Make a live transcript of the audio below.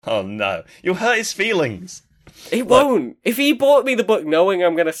Oh no, you'll hurt his feelings. It won't. If he bought me the book knowing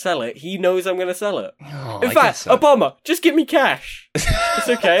I'm going to sell it, he knows I'm going to sell it. Oh, In fact, Obama, just give me cash. It's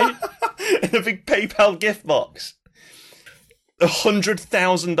okay. In a big PayPal gift box.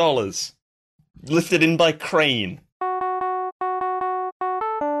 $100,000 lifted in by crane.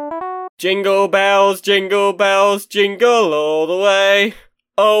 Jingle bells, jingle all the way.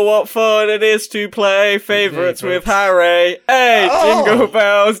 Oh, what fun it is to play favourites with Harry. Hey, jingle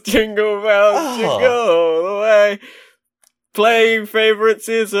bells, jingle all the way. Playing Favourites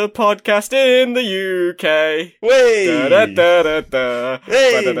is a podcast in the UK. Whey! Da-da-da-da-da.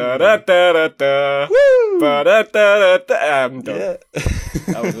 Hey! Ba-da-da-da-da-da. Woo! Ba-da-da-da-da. I'm done. Yeah.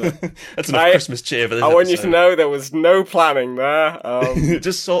 That was it. That's enough Christmas cheer for this I want you to episode. know there was no planning there. It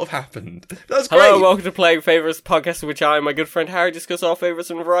just sort of happened. That's great. Hello and welcome to Playing Favourites, the podcast in which I and my good friend Harry discuss our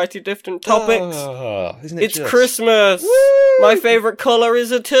favourites on a variety of different topics. Oh, isn't it It's just? Christmas! Woo! My favourite colour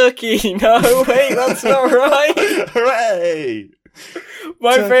is a turkey. No, wait, that's not right. Hooray!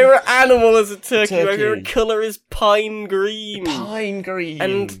 My Turkey. favourite animal is a turkey. My Turkey. favourite colour is pine green. Pine green.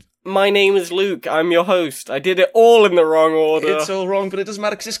 And my name is Luke. I'm your host. I did it all in the wrong order. It's all wrong, but it doesn't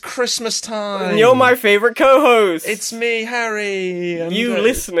matter because it's Christmas time. And you're my favourite co-host. It's me, Harry. And you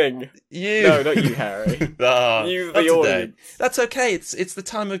listening. You. No, not you, Harry. Ah, You, not the today. audience. That's okay. It's the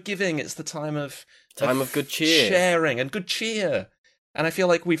time of giving. It's the time of Good cheer. sharing and good cheer. And I feel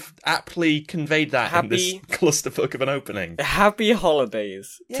like we've aptly conveyed that in this Happy- clusterfuck of an opening. Happy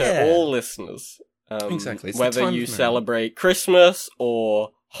holidays Yeah. to all listeners. Exactly. It's the Whether time you of now. celebrate Christmas or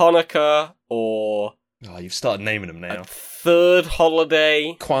Hanukkah or Oh, you've started naming them now. a third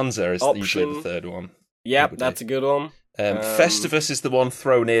holiday. Kwanzaa is usually option. the third one. Yep, People that's a good one. Festivus is the one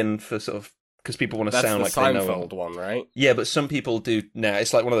thrown in for sort of because people want to That's sound the like they know. Seinfeld one, right? Yeah, but some people do now.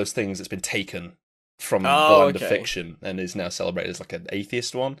 It's like one of those things that's been taken from the Oh, land of okay. fiction and is now celebrated as like an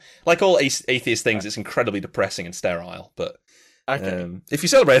atheist one. Like all atheist things, it's incredibly depressing and sterile. But Okay. if you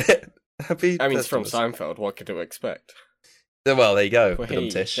celebrate it, happy. I mean, it's from Festivus. Seinfeld. What could you expect? Well, there you go. Well, Good hey,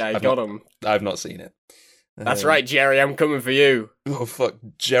 tish. I I've got not, him. I've not seen it. That's right, Jerry. I'm coming for you. Oh fuck!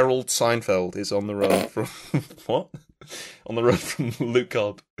 Gerald Seinfeld is on the run from what? On the run from Luke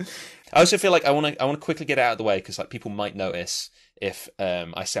Cobb. I also feel like I want to quickly get out of the way because like people might notice if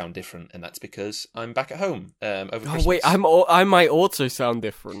I sound different, and that's because I'm back at home over Christmas. Oh wait, I might also sound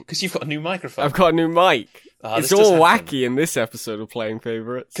different. Because you've got a new microphone. I've got a new mic. This It's does all happen. wacky in this episode of Playing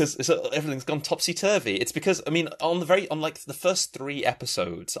Favourites. Because everything's gone topsy turvy. It's because I mean on like the first 3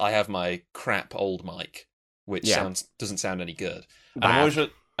 episodes, I have my crap old mic, which Yeah. doesn't sound any good. And Bad.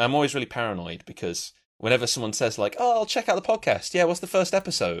 I'm always really paranoid because whenever someone says like, "Oh, I'll check out the podcast," yeah, what's the first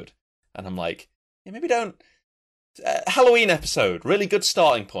episode? And I'm like, yeah, maybe don't. Halloween episode, really good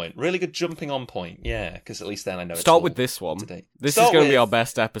starting point, really good jumping on point. Yeah, because at least then I know. Start it's with all this one. today. This Start is going to be with- our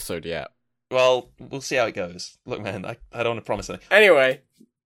best episode yet. Well, we'll see how it goes. Look, man, I don't want to promise anything. Anyway,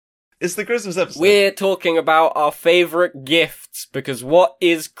 It's the Christmas episode. we're talking about our favourite gifts, because what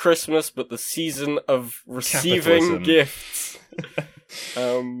is Christmas but the season of receiving Capitalism. gifts?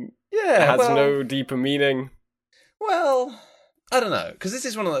 It Yeah, has well, no deeper meaning. Well, I don't know, because this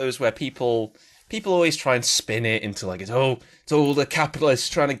is one of those where people always try and spin it into like it's all the capitalists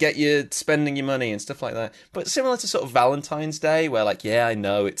trying to get you spending your money and stuff like that. But similar to sort of Valentine's Day, where like, yeah, I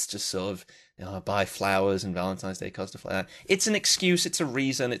know it's just sort of buy flowers and Valentine's Day cards, stuff like that. It's an excuse, it's a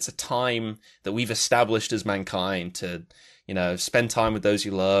reason, it's a time that we've established as mankind to spend time with those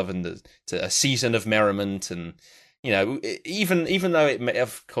you love and to a season of merriment and. Even though it may,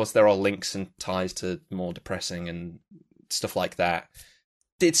 of course, there are links and ties to more depressing and stuff like that,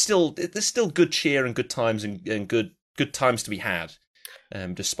 there's still good cheer and good times and good times to be had,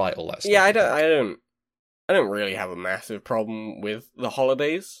 despite all that stuff. Yeah, I don't really have a massive problem with the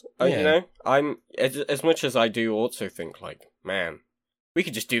holidays. Yeah. I'm as much as I do also think like, man, we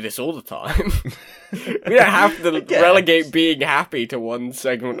could just do this all the time. We don't have to guess. relegate being happy to one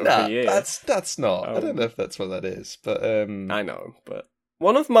segment of Nah, the year. that's not. I don't know if that's what that is, but I know, but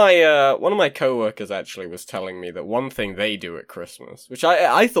one of my coworkers actually was telling me that one thing they do at Christmas, which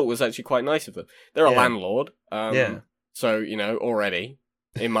I thought was actually quite nice of them. They're a Yeah. landlord, Yeah. so already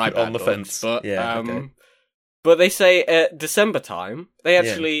in my bad On the books, fence. but Yeah, okay. but they say at December time they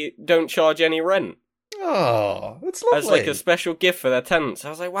actually don't charge any rent oh, that's lovely. as like a special gift for their tenants. I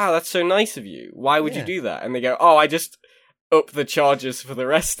was like, wow, that's so nice of you. Why would you Yeah. do that? And they go, oh, I just up the charges for the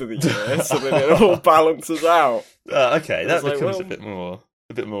rest of the year so that it all balances out. Okay, I that was like, becomes well-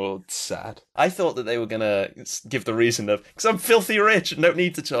 a bit more sad. I thought that they were gonna give the reason of because I'm filthy rich and don't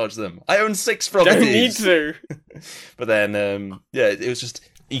need to charge them. I own 6 properties. Don't need to. But then, it was just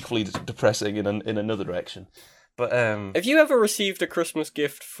equally depressing in another direction. But have you ever received a Christmas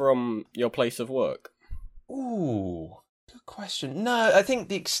gift from your place of work? ooh, good question. No, I think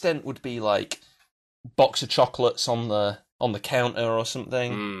the extent would be like box of chocolates on the counter or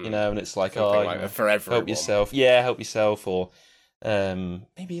something, and it's like, Something like that for everyone. help yourself. Yeah, help yourself, or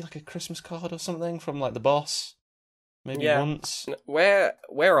maybe like a Christmas card or something from like the boss. Maybe once. Where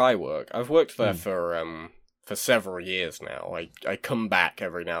I work, I've worked there for several years now. I come back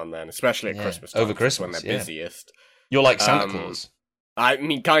every now and then, especially at Christmas time, over Christmas when they're busiest. You're like Santa Claus. I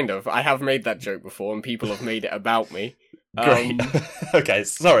mean, kind of. I have made that joke before, and people have made it about me. Great. Okay,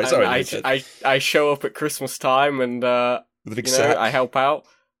 sorry. I show up at Christmas time, and I help out.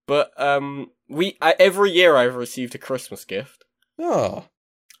 But every year I've received a Christmas gift. Oh.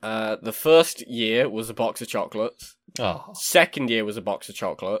 The first year was a box of chocolates. Oh. Second year was a box of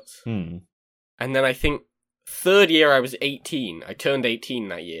chocolates. And then I think third year I was 18. I turned 18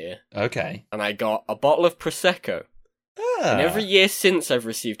 that year. Okay. And I got a bottle of Prosecco. Ah. And every year since I've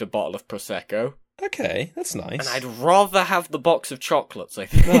received a bottle of Prosecco. Okay, that's nice. And I'd rather have the box of chocolates, I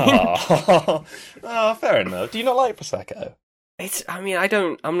think. Oh, fair enough. Do you not like Prosecco?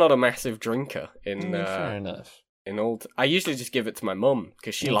 I'm not a massive drinker fair enough. I usually just give it to my mum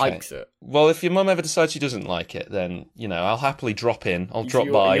because she likes it. Well, if your mum ever decides she doesn't like it, then, I'll happily drop in. I'll drop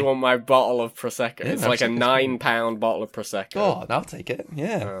by. You want my bottle of Prosecco? Yeah, it's like a £9 bottle of Prosecco. Oh, I'll take it.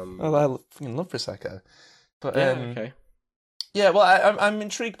 Yeah. I fucking love Prosecco. But, okay. Yeah, well, I'm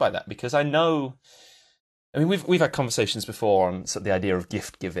intrigued by that because I know. I mean, we've had conversations before on sort of the idea of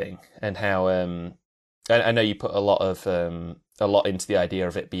gift giving and how. I know you put a lot into the idea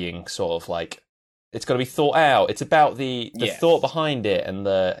of it being sort of like it's got to be thought out. It's about the thought behind it and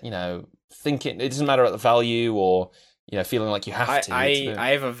the thinking. It doesn't matter about the value or feeling like you have to.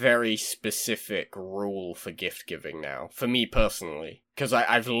 I have a very specific rule for gift giving now, for me personally, because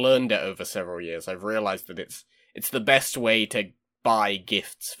I've learned it over several years. I've realized that it's the best way to buy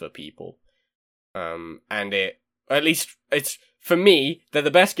gifts for people. And it's for me, they're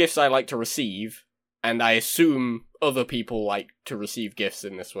the best gifts I like to receive, and I assume other people like to receive gifts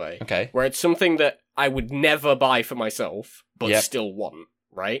in this way. Okay. Where it's something that I would never buy for myself, but still want,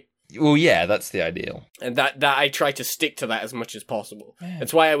 right? Well, yeah, that's the ideal. And that I try to stick to that as much as possible. Yeah.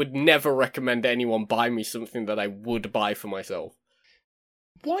 That's why I would never recommend anyone buy me something that I would buy for myself.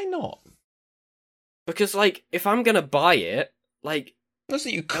 Why not? Because, if I'm gonna buy it, so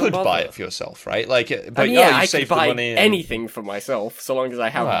you could buy it for yourself, right? But you I could buy anything for myself, so long as I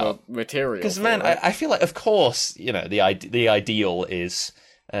have the material. Because, man, I feel like, of course, the ideal is,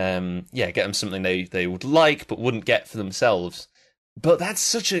 get them something they would like but wouldn't get for themselves. But it's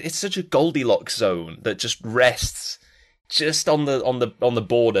such a Goldilocks zone that just rests just on the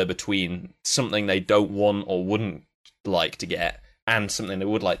border between something they don't want or wouldn't like to get and something they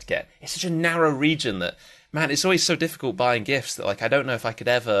would like to get. It's such a narrow region that, man, it's always so difficult buying gifts that, I don't know if I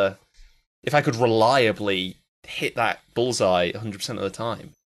could reliably hit that bullseye 100% of the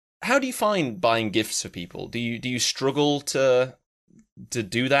time. How do you find buying gifts for people? Do you struggle to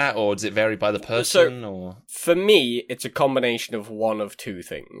do that, or does it vary by the person? Or for me, it's a combination of one of two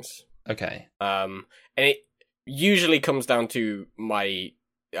things. Okay. And it usually comes down to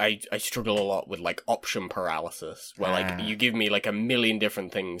I struggle a lot with option paralysis, where you give me a million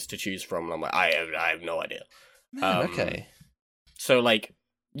different things to choose from, and I'm like, I have no idea. Man, okay. So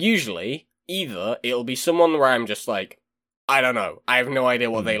usually either it'll be someone where I'm just I don't know, I have no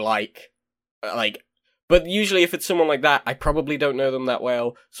idea what they like. But usually if it's someone like that, I probably don't know them that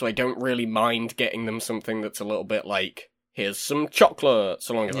well, so I don't really mind getting them something that's a little bit here's some chocolate,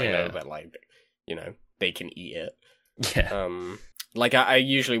 so long as I know that they can eat it. Yeah. I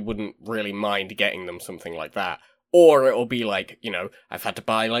usually wouldn't really mind getting them something like that. Or it'll be I've had to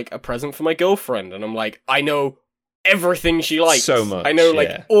buy a present for my girlfriend, and I'm I know everything she likes. So much. I know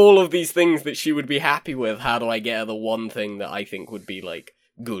all of these things that she would be happy with. How do I get her the one thing that I think would be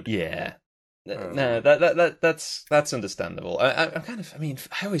good? Yeah. No, that's understandable.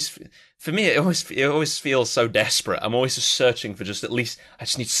 For me, it always feels so desperate. I'm always just searching for I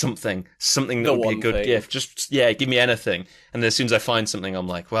just need something that would be a good gift. Just, give me anything. And then as soon as I find something, I'm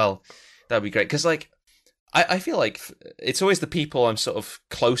well, that'd be great. Because, I feel like it's always the people I'm sort of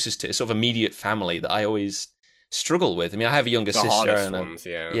closest to, sort of immediate family, that I always struggle with. I mean, I have a younger sister, and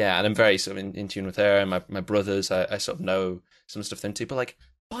and I'm very sort of in tune with her, and my brothers, I sort of know some stuff then too, but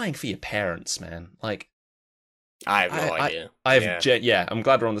buying for your parents, man. I have no idea. I'm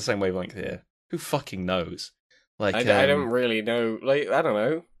glad we're on the same wavelength here. Who fucking knows? I don't really know. I don't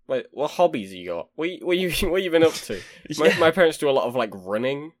know. What hobbies you got? What you been up to? My parents do a lot of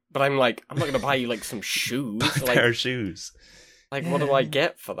running, but I'm not gonna buy you some shoes. A pair of shoes. Like, what do I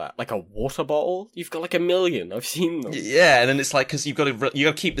get for that? Like a water bottle? You've got like 1 million. I've seen them. Yeah, and then it's like, because you got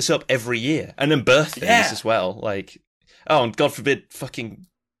to keep this up every year, and then birthdays as well. Like, oh, and God forbid, fucking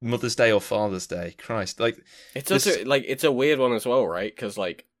Mother's Day or Father's Day. Christ, like it's also like it's a weird one as well, right? Because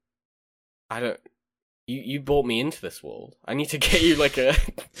like, I don't. You brought me into this world. I need to get you like a.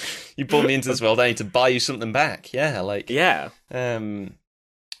 You brought me into this world. I need to buy you something back. Yeah, like yeah.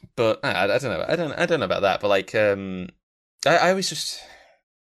 But I don't know. I don't know about that. But like I always just,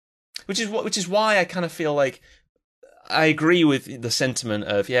 which is why I kind of feel like I agree with the sentiment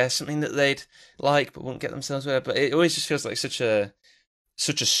of something that they'd like but won't get themselves there. But it always just feels like such a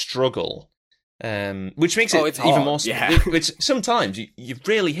struggle, which makes it even more. Yeah. Which sometimes you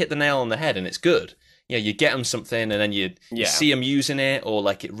really hit the nail on the head and it's good. Yeah, you get them something and then you see them using it, or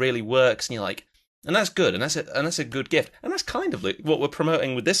like it really works and you're like, and that's good, and that's a good gift, and that's kind of like what we're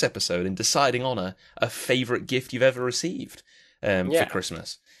promoting with this episode and deciding on a favorite gift you've ever received for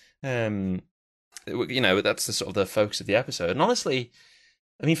Christmas. That's the sort of the focus of the episode. And honestly,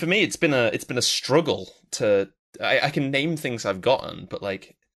 I mean, for me, it's been a struggle to. I can name things I've gotten, but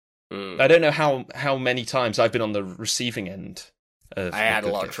like, I don't know how many times I've been on the receiving end. I had a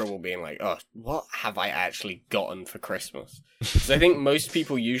lot of trouble being like, oh, what have I actually gotten for Christmas? Because I think most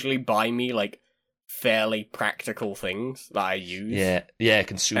people usually buy me like fairly practical things that I use. Yeah,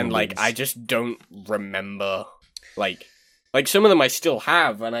 consumables. And like, I just don't remember, like some of them I still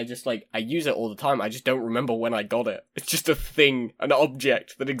have, and I just like, I use it all the time. I just don't remember when I got it. It's just a thing, an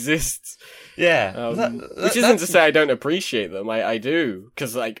object that exists. Yeah. Which isn't to say I don't appreciate them. I do,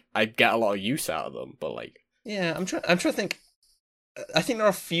 because like, I get a lot of use out of them, but like. Yeah, I'm trying to think. I think there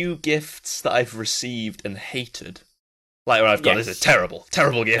are a few gifts that I've received and hated. Like, where I've gone, this is a terrible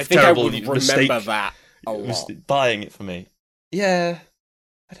gift. I think terrible I would remember that a lot. Buying it for me. Yeah.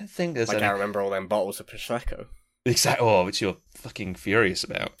 I don't think there's I remember all them bottles of Prosecco. Exactly. Oh, which you're fucking furious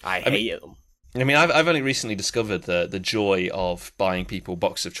about. I hate them. I mean, I've only recently discovered the joy of buying people a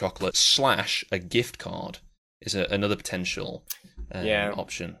box of chocolate / a gift card is another potential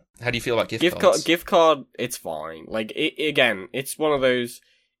option. How do you feel about gift cards? Gift card, it's fine. Like, again, it's one of those,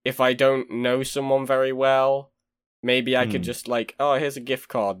 if I don't know someone very well, maybe I could just like, oh, here's a gift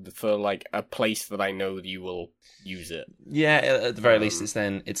card for like a place that I know that you will use it. Yeah, at the very least,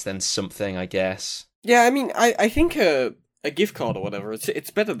 it's then something, I guess. Yeah, I mean, I think a gift card or whatever,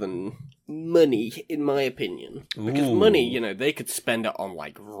 it's better than money, in my opinion. Because money, they could spend it on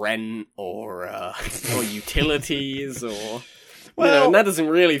like rent or utilities or... Well, and that doesn't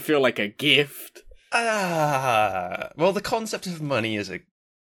really feel like a gift. Well, the concept of money is a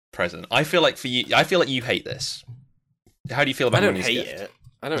present. I feel like you hate this. How do you feel about money? I don't hate it.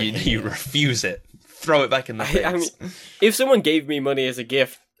 I don't hate you refuse it. Throw it back in the face. I mean, if someone gave me money as a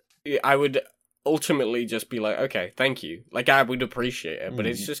gift, I would ultimately just be like, okay, thank you. Like, I would appreciate it, but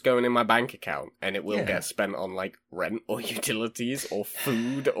it's just going in my bank account, and it will get spent on, like, rent or utilities or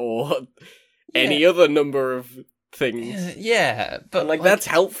food or any other number of things. Yeah, but like that's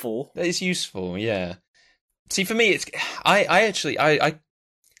helpful. It's useful, yeah. See, for me, it's I'm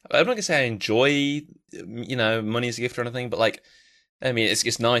not gonna say I enjoy money as a gift or anything, but like, I mean,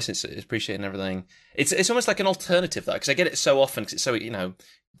 it's nice, it's appreciated and everything. It's almost like an alternative though, because I get it so often because it's so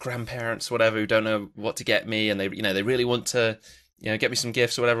grandparents or whatever who don't know what to get me, and they they really want to get me some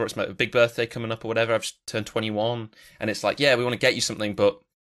gifts or whatever. It's my big birthday coming up or whatever. I've just turned 21, and it's like, yeah, we want to get you something, but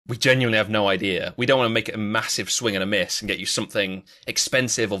we genuinely have no idea. We don't want to make it a massive swing and a miss and get you something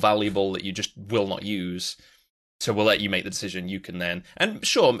expensive or valuable that you just will not use. So we'll let you make the decision. You can then, and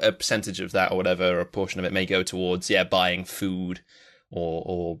sure, a percentage of that or whatever, or a portion of it may go towards buying food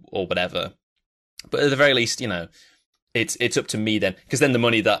or whatever. But at the very least, it's up to me then, because then the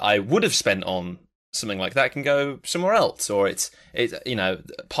money that I would have spent on something like that can go somewhere else, or it's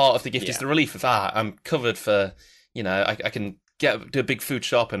part of the gift is the relief of I'm covered for I can do a big food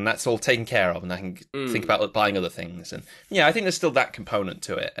shop and that's all taken care of, and I can think about buying other things. And I think there's still that component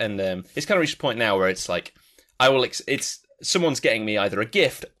to it, and it's kind of reached a point now where it's like it's someone's getting me either a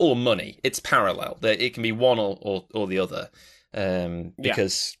gift or money. It's parallel. It can be one or the other,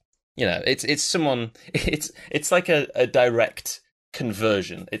 because it's someone. It's like a direct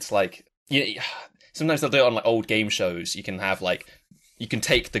conversion. It's like sometimes they'll do it on like old game shows. You can have like. You can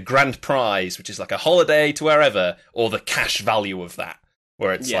take the grand prize, which is like a holiday to wherever, or the cash value of that,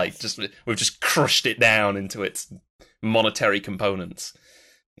 where it's like we've just crushed it down into its monetary components.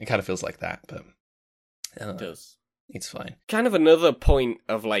 It kind of feels like that, but it does. It's fine. Kind of another point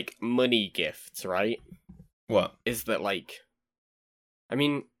of like money gifts, right? What is that like? I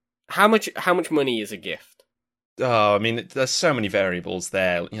mean, how much money is a gift? I mean, there's so many variables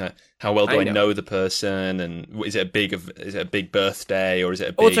there. You know, how well do I know the person, and is it a big birthday, or is it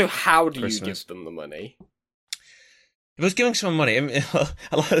a big also how do Christmas? You give them the money? If I was giving someone money, I mean,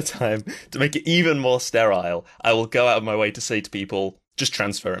 a lot of the time, to make it even more sterile, I will go out of my way to say to people, "Just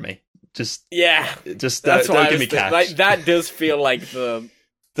transfer me." Just That's don't give me cash. Like that does feel like it's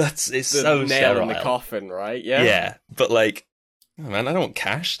so nail sterile. in the coffin, right? Yeah. Yeah, but like, oh man, I don't want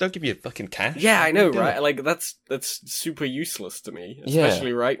cash. Don't give me fucking cash. Yeah, I know, right? Like that's super useless to me,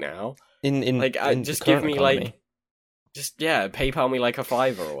 especially right now. Just give me economy. PayPal me like a $5 or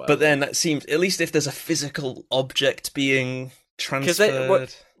whatever. But then that seems, at least if there's a physical object being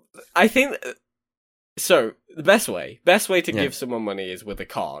transferred. I think so. The best way to give someone money is with a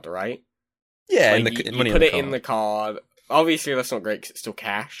card, right? Yeah, like you put it in the card. Obviously, that's not great because it's still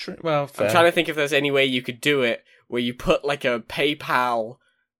cash. Well, fair. I'm trying to think if there's any way you could do it where you put like a PayPal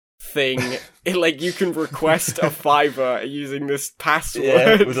thing, like you can request a $5 using this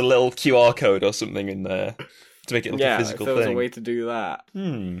password with a little QR code or something in there to make it like a physical thing. Yeah, if there was a way to do that.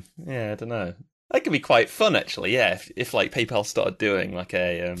 Yeah, I don't know. That could be quite fun, actually. Yeah, if like PayPal started doing like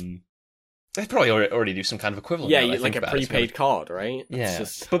a they probably already do some kind of equivalent. Yeah, like a prepaid card, right? Yeah,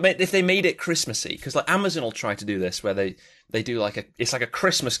 but if they made it Christmassy, because like Amazon will try to do this, where they do it's like a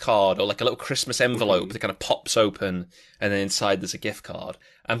Christmas card or like a little Christmas envelope that kind of pops open, and then inside there's a gift card.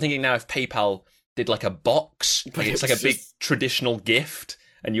 I'm thinking now if PayPal did like a box, like it's like a big traditional gift,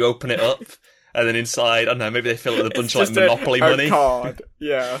 and you open it up, and then inside, I don't know, maybe they fill it with a bunch of like Monopoly money. Card,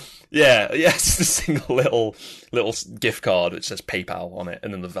 yeah. Yeah, it's just a single little gift card which says PayPal on it,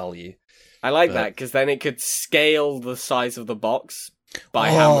 and then the value. I like that, because then it could scale the size of the box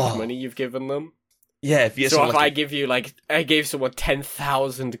by how much money you've given them. Yeah, if I gave someone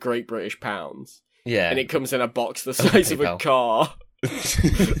 10,000 Great British pounds, and it comes in a box the size of a car.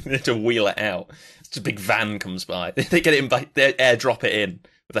 They have to wheel it out. It's a big van comes by. They get it in they airdrop it in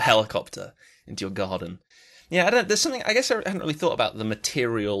with a helicopter into your garden. Yeah, there's something, I guess I hadn't really thought about the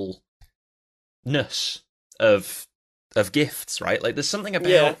materialness of gifts, right? Like there's something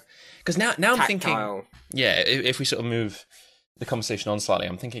about... Because now I'm thinking, if we sort of move the conversation on slightly,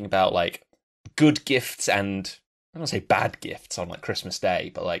 I'm thinking about like good gifts and I don't want to say bad gifts on like Christmas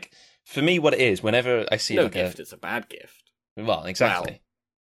Day, but like for me, what it is, whenever I see gift is a bad gift. Well, exactly,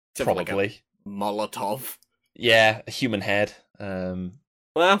 probably like a Molotov. Yeah, a human head.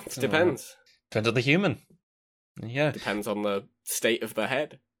 Well, it depends. Depends on the human. Yeah, depends on the state of the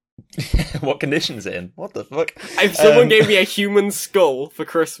head. What condition is it in? What the fuck? If someone gave me a human skull for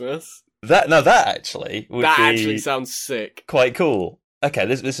Christmas, that actually sounds sick. Quite cool. Okay,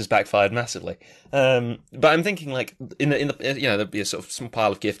 this has backfired massively. But I'm thinking like in the there'd be a sort of some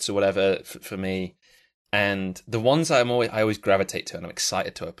pile of gifts or whatever for me, and the ones I always gravitate to and I'm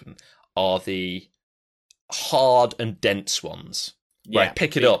excited to open are the hard and dense ones. Where I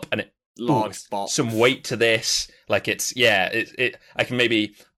pick it up and it large box, some weight to this. Like I can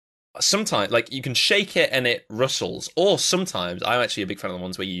maybe. Sometimes, like, you can shake it and it rustles, or sometimes, I'm actually a big fan of the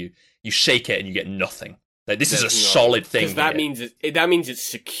ones where you shake it and you get nothing. Like, this is a solid thing. Because that means it's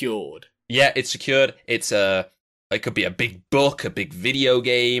secured. Yeah, it's secured. It could be a big book, a big video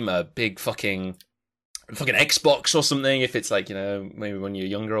game, a big fucking Xbox or something, if it's like, maybe when you're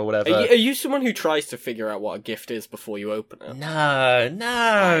younger or whatever. Are you someone who tries to figure out what a gift is before you open it? No.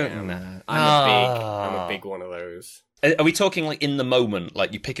 I'm a big one of those. Are we talking like in the moment,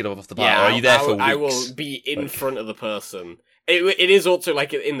 like you pick it up off the bar, or are you there for weeks? I will be in front of the person. It is also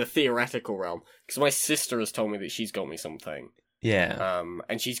like in the theoretical realm, because my sister has told me that she's got me something. Yeah.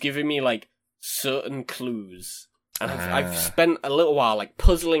 And she's given me like certain clues, and I've spent a little while like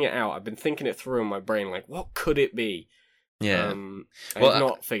puzzling it out. I've been thinking it through in my brain, like what could it be? Yeah. I've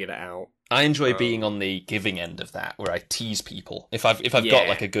not figured it out. I enjoy being on the giving end of that, where I tease people. If I've got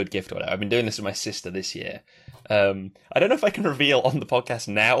like a good gift or whatever. I've been doing this with my sister this year. I don't know if I can reveal on the podcast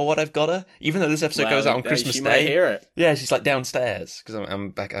now what I've got her, even though this episode goes out on Christmas Day. Might hear it. Yeah, she's like downstairs because I'm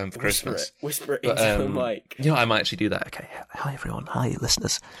back home for Christmas. Whisper it into the mic. I might actually do that. Okay, hi everyone, hi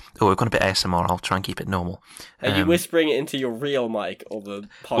listeners. Oh, we've got a bit of ASMR. I'll try and keep it normal. Are you whispering it into your real mic or the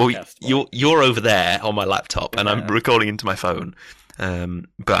podcast? Well, you're over there on my laptop, and I'm recording into my phone.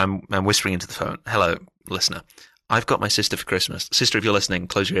 But I'm whispering into the phone. Hello, listener. I've got my sister for Christmas. Sister, if you're listening,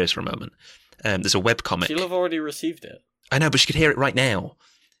 close your ears for a moment. There's a webcomic. She'll have already received it. I know, but she could hear it right now.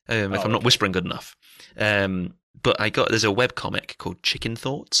 If I'm not whispering good enough. But there's a webcomic called Chicken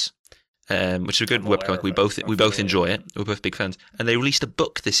Thoughts, which is a good webcomic. We both enjoy it. We're both big fans. And they released a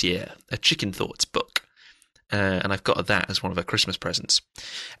book this year, a Chicken Thoughts book. And I've got that as one of her Christmas presents.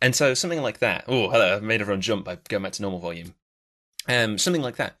 And so something like that. Oh, hello, I've made everyone jump by going back to normal volume. Something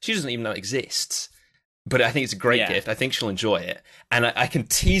like that. She doesn't even know it exists. but I think it's a great gift. I think she'll enjoy it, and I can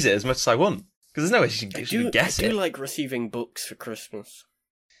tease it as much as I want because there's no way she can guess it. I do like receiving books for Christmas.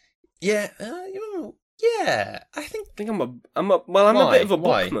 Yeah, yeah. I think I'm a bit of a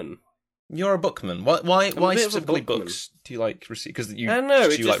bookman. You're a bookman. Why specifically books do you like receive? Because you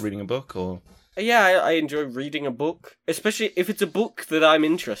like reading a book, or yeah, I enjoy reading a book, especially if it's a book that I'm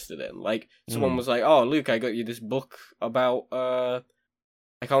interested in. Like someone was like, "Oh, Luke, I got you this book about."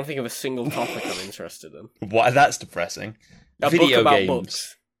 I can't think of a single topic I'm interested in. Why? That's depressing. Video games.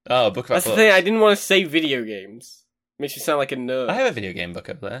 Books. Oh, a book about That's books. The thing. I didn't want to say video games. Makes you sound like a nerd. I have a video game book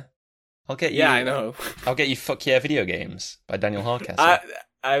up there. I'll get you. Yeah, I know. I'll get you. Fuck yeah, video games by Daniel Hardcastle.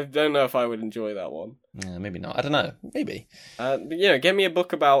 I don't know if I would enjoy that one. Yeah, maybe not. I don't know. Maybe. But, get me a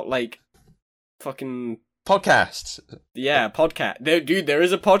book about like fucking podcasts. Yeah, podcast. Dude, there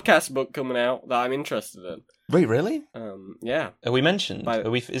is a podcast book coming out that I'm interested in. Wait, really? Yeah. Are we mentioned?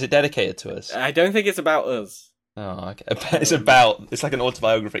 Is it dedicated to us? I don't think it's about us. Oh, okay. It's like an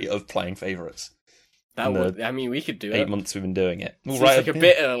autobiography of playing favourites. We could do it. 8 months we've been doing it. Seems like a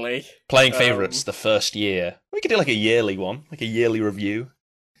bit early. Playing favourites the first year. We could do like a yearly one, like a yearly review.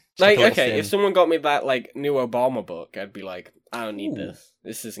 Like, okay, if someone got me that like new Obama book, I'd be like, I don't need this.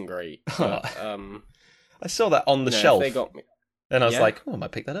 This isn't great. But, I saw that on the shelf. They got me. And I was like, I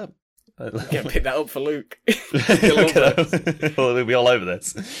might pick that up. Yeah, pick that up for Luke. We'll be all over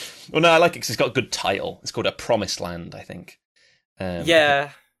this. Well, no, I like it because it's got a good title. It's called A Promised Land, I think.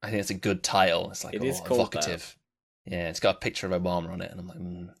 Yeah. I think it's a good title. It's like evocative. That. Yeah, it's got a picture of Obama on it, and I'm like,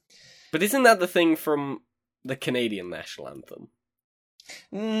 But isn't that the thing from the Canadian national anthem?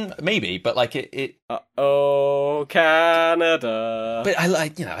 Maybe, but like it. Oh, Canada! But I love a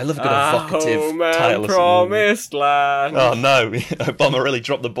good evocative title. Promised land. Oh no, Obama really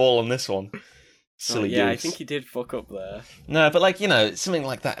dropped the ball on this one. Silly yeah, goose. I think he did fuck up there. No, but like something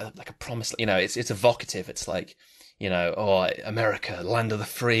like that, like a promise. It's evocative. It's like America, land of the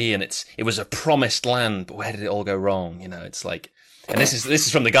free, and it was a promised land, but where did it all go wrong? It's like, and this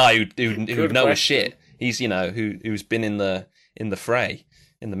is from the guy who knows shit. He's who's been in the fray,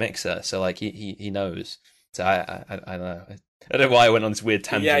 in the mixer, so like he knows. So I don't know. I don't know why I went on this weird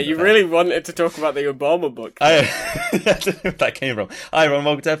tangent. Yeah, you really wanted to talk about the Obama book. I don't know where that came from. Hi everyone,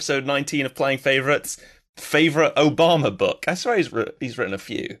 welcome to episode 19 of Playing Favourites. Favourite Obama book. I swear he's written a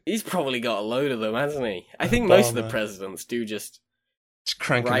few. He's probably got a load of them, hasn't he? I think most of the presidents do just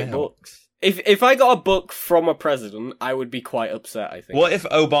crank write them out. books. If I got a book from a president, I would be quite upset, I think. What if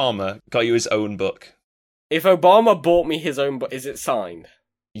Obama got you his own book? If Obama bought me his own book, is it signed?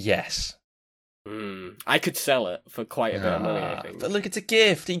 Yes. I could sell it for quite a bit of money, I think. But look, it's a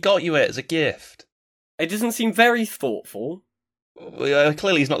gift. He got you it as a gift. It doesn't seem very thoughtful. Well,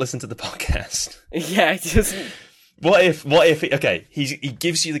 clearly he's not listened to the podcast. Yeah, it doesn't... What if he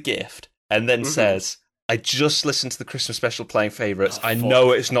gives you the gift and then says, I just listened to the Christmas special Playing Favourites. I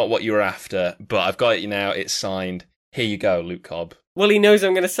know it's not what you were after, but I've got it now. It's signed. Here you go, Luke Cobb. Well, he knows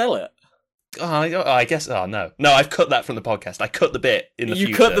I'm going to sell it. I guess. Oh no, I've cut that from the podcast. I cut the bit in the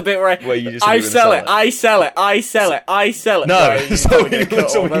future. You cut the bit where you just I sell it. I sell it. No,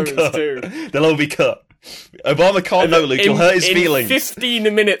 they'll all be cut. Obama can't know, Luke. You'll hurt his feelings.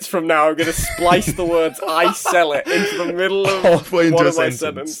 15 minutes from now, I'm going to splice the words "I sell it" into the middle of one of my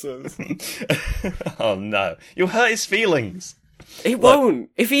sentences. Oh no, you'll hurt his feelings. It won't.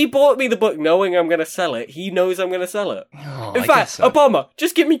 If he bought me the book knowing I'm going to sell it, he knows I'm going to sell it. In fact, Obama,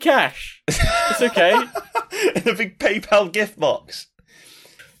 just give me cash. It's okay. In a big PayPal gift box.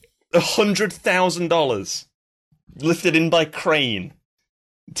 $100,000 lifted in by crane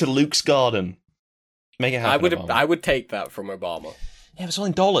to Luke's garden. Make it happen. I would take that from Obama. Yeah, but it's all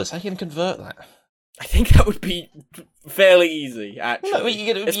in dollars. How are you going to convert that? I think that would be fairly easy,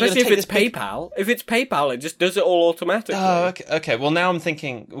 actually. No, especially if it's PayPal. If it's PayPal, it just does it all automatically. Oh, okay. Well, now I'm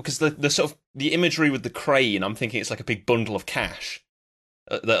thinking, because the sort of the imagery with the crane, I'm thinking it's like a big bundle of cash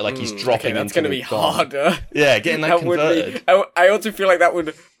that like he's dropping. That's going to be harder. Yeah, getting that converted. I also feel like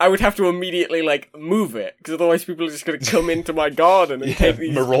I would have to immediately like move it, because otherwise people are just going to come into my garden and take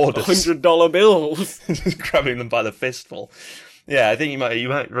these marauders. $100 bills, just grabbing them by the fistful. Yeah, I think you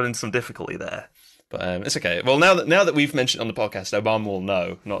might run into some difficulty there. But it's okay. Well, now that we've mentioned on the podcast, Obama will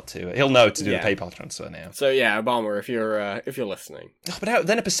know not to. He'll know to do the PayPal transfer now. So yeah, Obama, if you're listening. Oh, but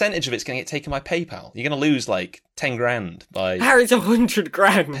then a percentage of it's going to get taken by PayPal. You're going to lose like 10 grand by Harry's 100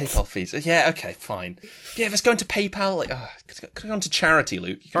 grand PayPal fees. Yeah, okay, fine. Yeah, if it's going to PayPal, like, could go on to charity,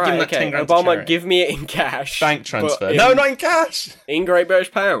 Luke. You could give him that 10 grand Obama, to charity. Give me it in cash. Bank transfer. No, not in cash. In Great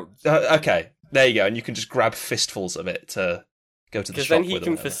British pounds. Okay, there you go, and you can just grab fistfuls of it to go to the shop with. Because then he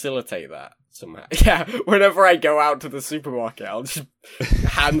can facilitate that. somehow. Yeah, whenever I go out to the supermarket, I'll just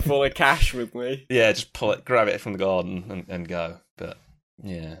handful of cash with me. Yeah, just pull it, grab it from the garden and go. But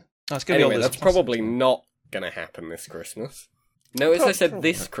yeah, it's gonna Anyway, be all that's probably not going to happen this Christmas. Notice I said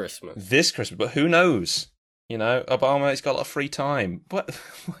this Christmas. This Christmas, but who knows? You know, Obama's got a lot of free time. What?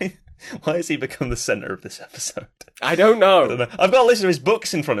 Why has he become the centre of this episode? I don't know. I've got a list of his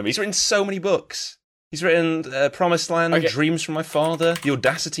books in front of me. He's written so many books. He's written Promised Land, Dreams from My Father, The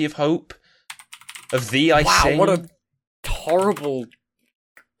Audacity of Hope, Of Thee I Sing. Wow, what a horrible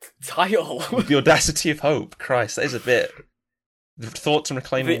title. The Audacity of Hope. Christ, that is a bit... Thoughts on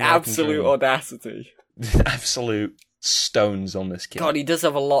Reclaiming the absolute audacity. The absolute stones on this kid. God, he does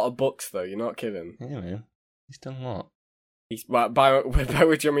have a lot of books, though. You're not kidding. Yeah, man. He's done a lot. By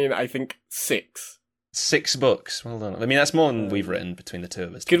which I mean, I think 6. 6 books. Well done. I mean, that's more than we've written between the two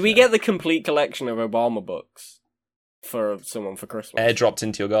of us. Could we get the complete collection of Obama books for someone for Christmas? Airdropped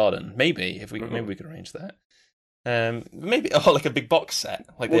into your garden. Maybe maybe we could arrange that. Maybe like a big box set.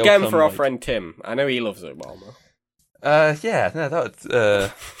 Like we'll get them for our friend Tim. I know he loves Obama. Yeah, no,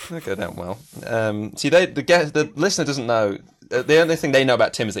 that'd go down well. See, the listener doesn't know. The only thing they know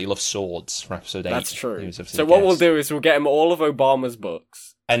about Tim is that he loves swords from episode 8. That's true. So what we'll do is we'll get him all of Obama's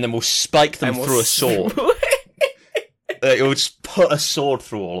books. And then we'll spike them through a sword. We'll just put a sword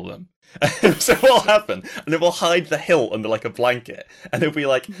through all of them. So what'll happen? And then we'll hide the hilt under like a blanket. And it'll be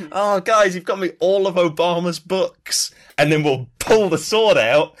like, oh guys, you've got me all of Obama's books. And then we'll pull the sword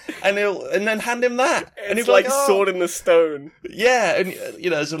out and then hand him that. And it's like Sword in the Stone. Yeah, and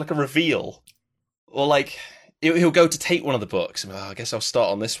there's like a reveal. Or like he'll go to take one of the books and I guess I'll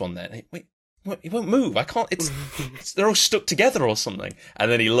start on this one then. Wait, he won't move. I can't they're all stuck together or something. And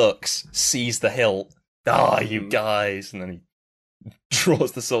then he looks, sees the hilt. You guys, and then he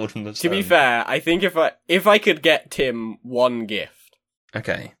draws the sword from the stone. To be fair, I think if I could get Tim one gift,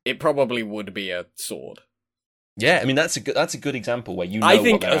 okay, it probably would be a sword. Yeah, I mean that's a good example where I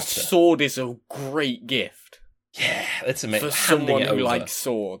think a sword is a great gift. Yeah, that's amazing for someone who likes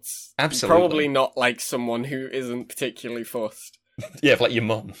swords. Absolutely, probably not like someone who isn't particularly fussed. Yeah, like your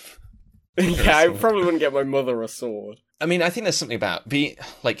mum. Yeah, I probably wouldn't get my mother a sword. I mean, I think there's something about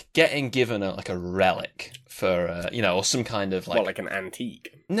getting given a relic for or some kind of like an antique.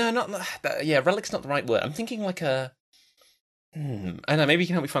 No, not that. Yeah, relic's not the right word. I'm thinking like a. I don't know. Maybe you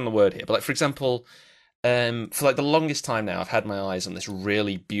can help me find the word here. But like for example, for like the longest time now, I've had my eyes on this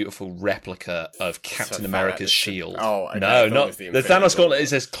really beautiful replica of Captain America's shield. Oh, okay, no, not the Thanos gauntlet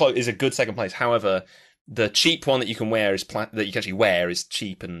is a good second place. However, the cheap one that you can wear that you can actually wear is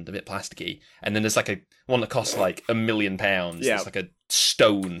cheap and a bit plasticky, and then there's like a one that costs like £1 million. Yeah, it's like a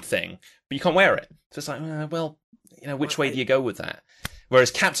stone thing, but you can't wear it. So it's like, which way do you go with that?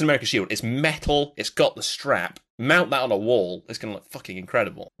 Whereas Captain America's shield, it's metal, it's got the strap. Mount that on a wall, it's gonna look fucking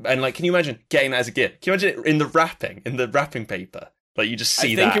incredible. And like, can you imagine getting that as a gift? Can you imagine it in the wrapping paper? Like you just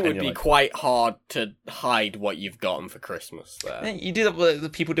see that. I think it would be quite hard to hide what you've gotten for Christmas there. Yeah, you do that what the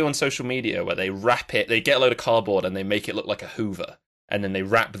people do on social media where they wrap it, they get a load of cardboard and they make it look like a Hoover. And then they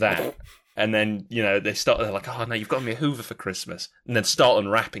wrap that. And then, they're like, oh no, you've got me a Hoover for Christmas. And then start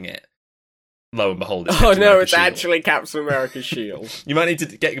unwrapping it. Lo and behold, it's Captain America's shield. Actually Captain America's shield. You might need to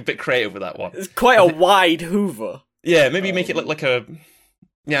get a bit creative with that one. It's quite a wide Hoover. Yeah, maybe make it look like a...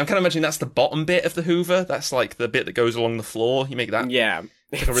 Yeah, I'm kind of imagining that's the bottom bit of the Hoover. That's like the bit that goes along the floor. You make that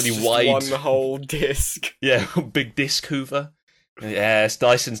like a really wide... one whole disc. Yeah, big disc Hoover. Yeah, it's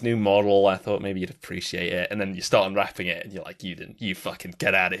Dyson's new model. I thought maybe you'd appreciate it. And then you start unwrapping it and you're like, you fucking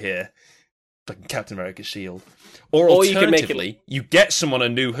get out of here. Fucking Captain America's shield. Or alternatively, you get someone a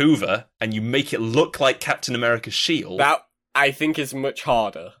new Hoover and you make it look like Captain America's shield. That, I think, is much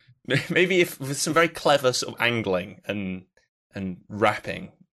harder. Maybe with some very clever sort of angling and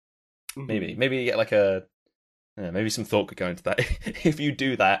wrapping. Maybe you get like maybe some thought could go into that. If you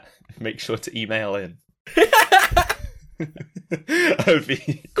do that, make sure to email in. I would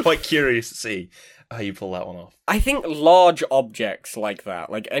be quite curious to see how you pull that one off. I think large objects like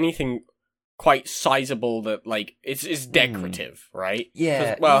that, like anything quite sizable that like it's decorative, right?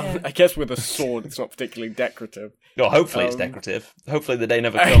 Yeah. I guess with a sword it's not particularly decorative. No, hopefully it's decorative. Hopefully the day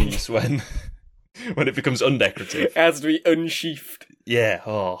never comes when it becomes undecorative. It has to be unsheathed. Yeah.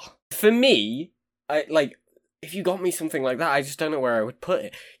 Oh. For me, if you got me something like that, I just don't know where I would put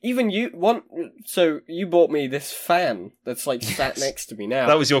it. Even so you bought me this fan that's like sat next to me now.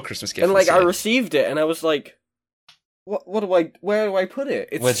 That was your Christmas gift. And like I received it and I was like, where do I put it?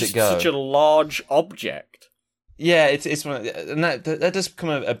 It's Where's it go? Such a large object. Yeah, it's one, and that does become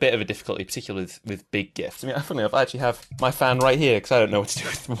a bit of a difficulty, particularly with big gifts. I mean, funnily enough, I actually have my fan right here because I don't know what to do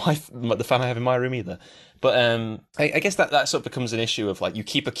with the fan I have in my room either. But I guess that sort of becomes an issue of like you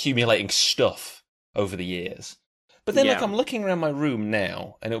keep accumulating stuff over the years. But then, like, I'm looking around my room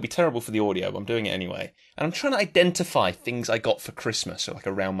now, and it'll be terrible for the audio, but I'm doing it anyway. And I'm trying to identify things I got for Christmas, so like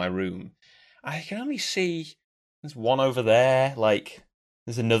around my room. I can only see there's one over there, like.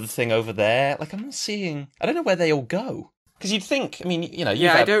 There's another thing over there. Like, I'm not seeing. I don't know where they all go. Because you'd think. I mean, you know.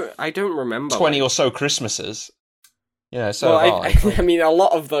 Yeah, I don't remember 20 or so Christmases. Yeah, so. Well, I mean, a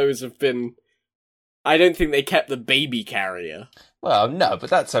lot of those have been. I don't think they kept the baby carrier. Well, no,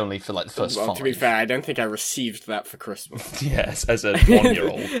 but that's only for like the first 5. To be fair, I don't think I received that for Christmas. Yes, as a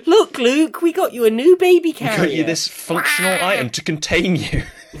 1-year-old. Look, Luke, we got you a new baby carrier. We got you this functional item to contain you.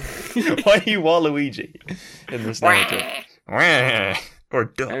 Why are you Waluigi in this narrative? Or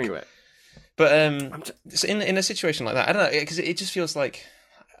a duck. Anyway. But so in a situation like that, I don't know, because it just feels like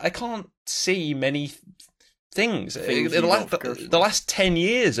I can't see many things. The last 10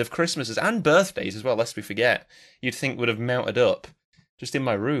 years of Christmases and birthdays as well, lest we forget, you'd think would have mounted up just in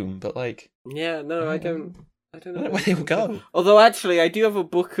my room, but like... Yeah, no, I don't know where they will go. Although, actually, I do have a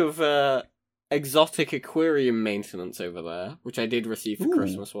book of exotic aquarium maintenance over there, which I did receive for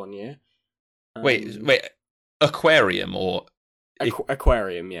Christmas one year. Wait, aquarium or...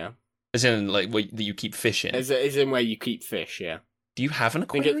 aquarium, yeah. As in, like, where you keep fish in? As in where you keep fish, yeah. Do you have an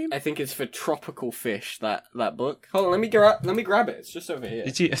aquarium? I think it's for tropical fish, that book. Hold on, let me grab it. It's just over here.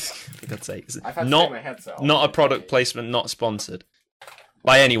 Did you... For God's sake. I've had to take my headset off. Not a product placement, not sponsored.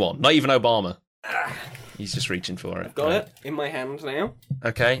 By anyone. Not even Obama. He's just reaching for it. I've got it in my hand now.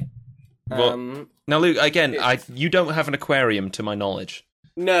 Okay. Well, now, Luke, again, you don't have an aquarium, to my knowledge.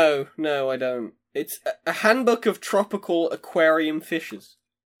 No, I don't. It's a handbook of tropical aquarium fishes.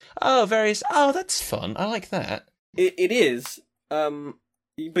 Oh, various... Oh, that's fun. I like that. It is.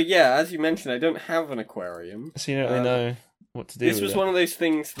 But yeah, as you mentioned, I don't have an aquarium. So you don't really know what to do This was one of those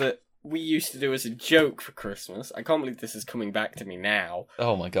things that we used to do as a joke for Christmas. I can't believe this is coming back to me now.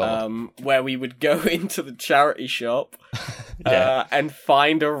 Oh my god. Where we would go into the charity shop and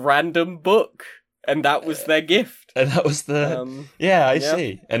find a random book. And that was their gift. And that was the... I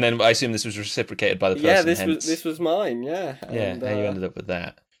see. And then I assume this was reciprocated by the person. Yeah, this was mine, yeah. Yeah, how you ended up with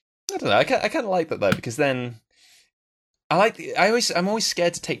that. I don't know, I kind of like that though, because then... I'm always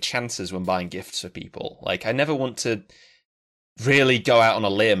scared to take chances when buying gifts for people. Like, I never want to really go out on a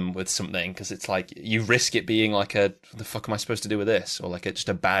limb with something, because it's like, you risk it being like what the fuck am I supposed to do with this? Or like just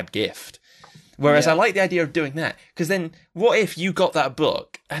a bad gift. Whereas I like the idea of doing that, because then what if you got that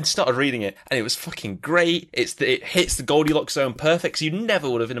book and started reading it and it was fucking great? It hits the Goldilocks zone perfect, because you never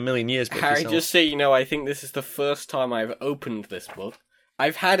would have in a million years. Harry, just so you know, I think this is the first time I've opened this book.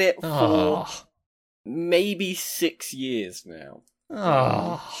 I've had it for maybe 6 years now.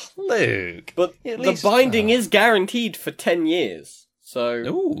 Oh, Luke. But the binding is guaranteed for 10 years.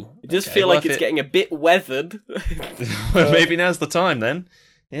 So it does feel like it's getting a bit weathered. Well, maybe now's the time then.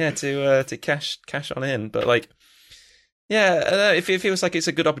 Yeah, to cash on in. But like, yeah, it feels like it's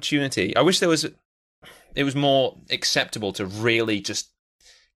a good opportunity. I wish it was more acceptable to really just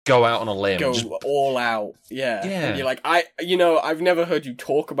go out on a limb. Go all out. Yeah. And you're like, I've never heard you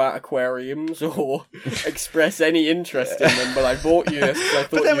talk about aquariums or express any interest in them, but I bought you this because I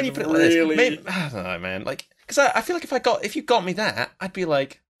thought but then when you put it like this, I don't know, man. Like, because I feel like if you got me that, I'd be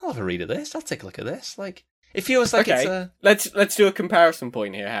like, I'll have a read of this. I'll take a look at this. Like, it feels like it's a... Let's do a comparison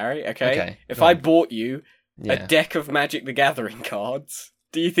point here, Harry, okay? If I bought you a deck of Magic the Gathering cards,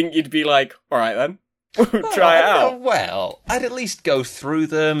 do you think you'd be like, alright then, try it out? Well, I'd at least go through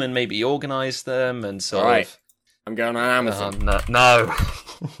them and maybe organise them and sort of... I'm going on Amazon. No.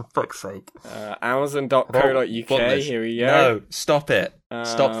 For fuck's sake. Amazon.co.uk, here we go. No, stop it.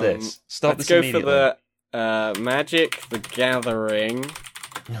 Stop this. Stop this immediately. Let's go for the Magic the Gathering...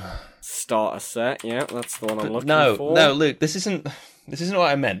 starter set, yeah, that's the one I'm looking for. No, Luke, this isn't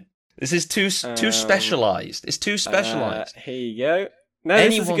what I meant. This is too specialised. It's too specialised. Here you go. No,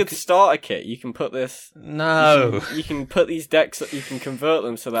 this is a good starter kit. You can put this... No. You can put these decks... You can convert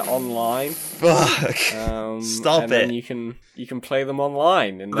them so they're online. Fuck. Stop and it. Then you can play them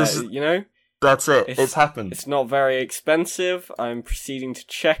online. And That's it. It's happened. It's not very expensive. I'm proceeding to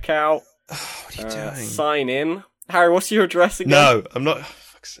check out. What are you doing? Sign in. Harry, what's your address again? No, I'm not...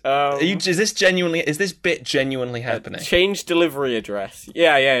 is this bit genuinely happening? Change delivery address.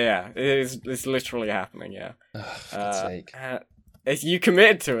 Yeah. It's literally happening, yeah. For God's sake. You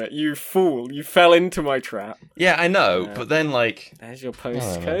committed to it, you fool. You fell into my trap. Yeah, I know, but then like... There's your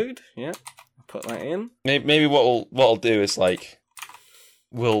postcode. Yeah, put that in. Maybe what I'll do is like...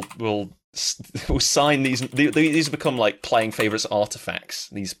 We'll we'll sign these. These have become like playing favourites artifacts.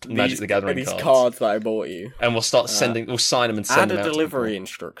 These Magic the Gathering these cards that I bought you. And we'll start sending. We'll sign them and send them out. Add a delivery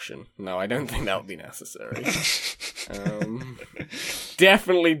instruction. No, I don't think that would be necessary.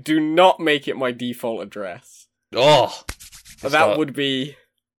 Definitely do not make it my default address. Oh, that would be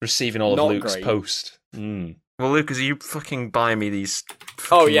receiving all of Luke's great. post. Mm. Well, Luke, are you fucking buying me these?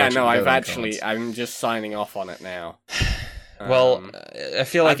 Oh yeah, no, cards? I'm just signing off on it now. Well, I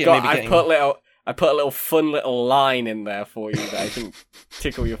feel like I put a little fun little line in there for you that I think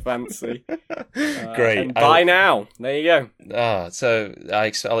tickle your fancy. Great. And buy now. There you go. So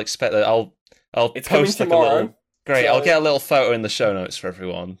I'll expect that. I'll it's post coming like tomorrow. a little. Great. So, I'll get a little photo in the show notes for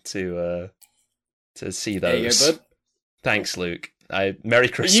everyone to see those. There you go, bud. Thanks, Luke. Merry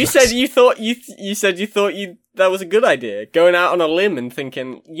Christmas. You said you thought that was a good idea. Going out on a limb and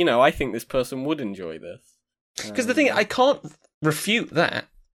thinking, I think this person would enjoy this. Because the thing, I can't refute that.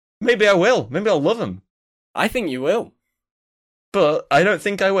 Maybe I will. Maybe I'll love them. I think you will. But I don't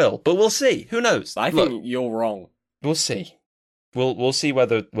think I will. But we'll see. Who knows? I think you're wrong. We'll see. We'll see where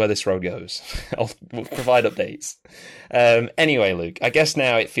this road goes. We'll provide updates. Anyway, Luke, I guess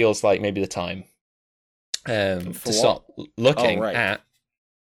now it feels like maybe the time to start looking at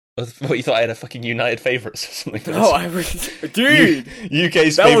what you thought I had a fucking United favourites or something. Oh, I was, dude,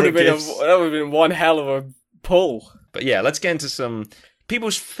 UK's favourite gifts. That would have been one hell of a pull. But yeah, let's get into some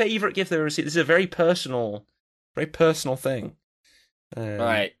people's favourite gift they received. This is a very personal thing.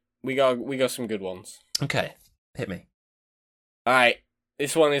 Right, we got some good ones. Okay, hit me. All right,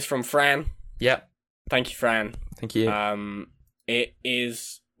 this one is from Fran. Yep. Thank you, Fran. Thank you. It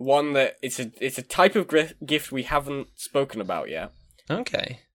is one that it's a type of gift we haven't spoken about yet.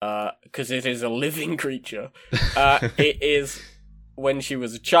 Okay. Because it is a living creature. It is when she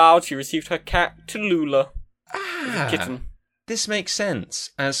was a child, she received her cat Tallulah. A kitten. This makes sense,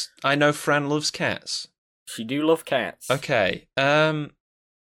 as I know Fran loves cats. She do love cats. Okay. How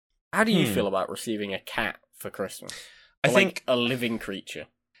do you feel about receiving a cat for Christmas? I think a living creature.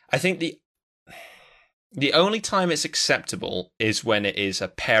 I think the only time it's acceptable is when it is a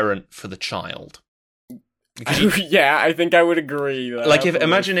parent for the child. Yeah, I think I would agree. Like,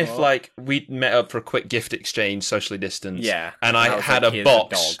 imagine if like we met up for a quick gift exchange, socially distanced. Yeah, and I had a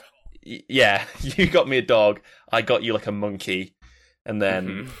box. Yeah, you got me a dog. I got you like a monkey, and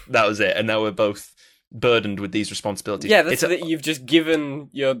then that was it. And now we're both burdened with these responsibilities. Yeah, you've just given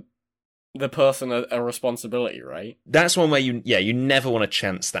the person a responsibility, right? That's one where you never want to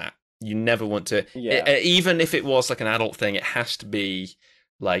chance that. You never want to. Yeah. Even if it was like an adult thing, it has to be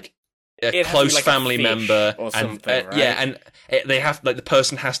like a close family member or something, right? Yeah, and they have the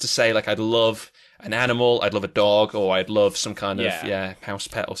person has to say like, I'd love an animal, I'd love a dog, or I'd love some kind of house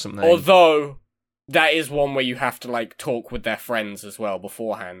pet or something. Although that is one where you have to like talk with their friends as well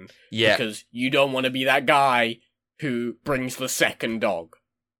beforehand. Yeah, because you don't want to be that guy who brings the second dog.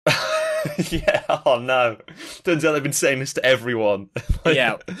 Yeah, oh no. Turns out they've been saying this to everyone.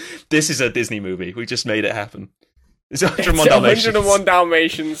 Yeah. This is a Disney movie. We just made it happen. It's 101 Dalmatians. 101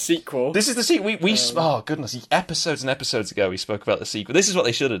 Dalmatians sequel. This is the sequel. Oh, goodness. Episodes and episodes ago, we spoke about the sequel. This is what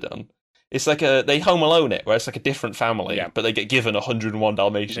they should have done. It's like they Home Alone it, where it's like a different family, but they get given 101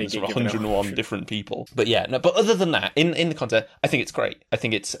 Dalmatians from 101 different people. But yeah, no. But other than that, in the content, I think it's great. I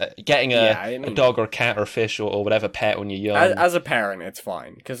think it's getting a dog or a cat or a fish or whatever pet when you're young. As a parent, it's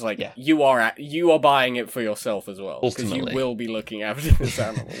fine because you are buying it for yourself as well. Because you will be looking after this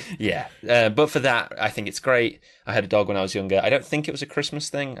animal. Yeah, but for that, I think it's great. I had a dog when I was younger. I don't think it was a Christmas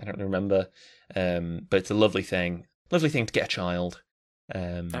thing. I don't remember, but it's a lovely thing. Lovely thing to get a child.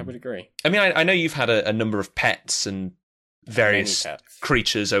 I would agree. I mean, I know you've had a number of pets and various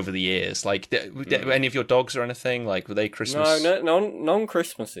creatures over the years. Like, were any of your dogs or anything? Like, were they Christmas? No,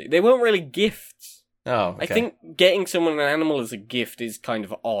 non-Christmassy. They weren't really gifts. Oh, okay. I think getting someone an animal as a gift is kind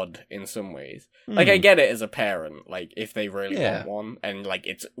of odd in some ways. Like, I get it as a parent. Like, if they really want one, and like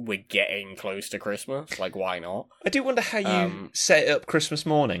we're getting close to Christmas. Like, why not? I do wonder how you set it up Christmas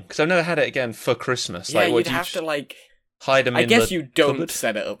morning, because I've never had it again for Christmas. Yeah, like, you'd have to like hide them. I guess you don't cupboard?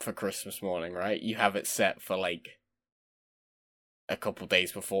 set it up for Christmas morning, right? You have it set for like a couple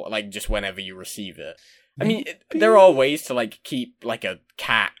days before, like just whenever you receive it. I mean, there are ways to like keep like a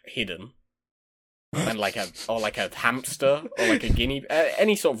cat hidden, and like a hamster or like a guinea,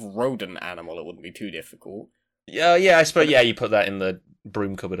 any sort of rodent animal. It wouldn't be too difficult. Yeah, I suppose. Yeah, you put that in the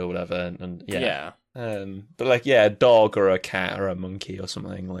broom cupboard or whatever, and yeah. But like, a dog or a cat or a monkey or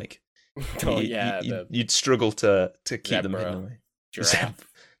something like. You'd struggle to keep them hidden away. Giraffe.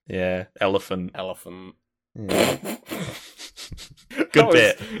 Yeah, elephant. Yeah. Good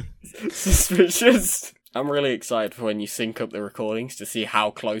bit. Suspicious. I'm really excited for when you sync up the recordings to see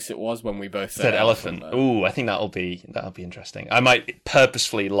how close it was when we both said elephant. Ooh, I think that'll be interesting. I might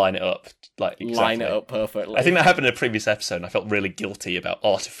purposefully line it up exactly. Line it up perfectly. I think that happened in a previous episode, and I felt really guilty about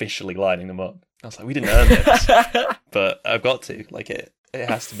artificially lining them up. I was like, we didn't earn this, but I've got to. Like it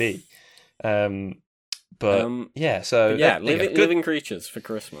has to be. Yeah. So yeah, living creatures for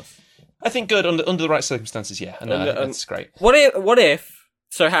Christmas. I think good under the right circumstances. Yeah, and that's great. What if?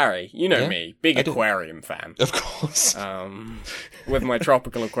 So Harry, you know me, big aquarium fan. Of course. With my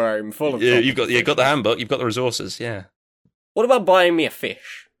tropical aquarium full of you've got the handbook, you've got the resources, yeah. What about buying me a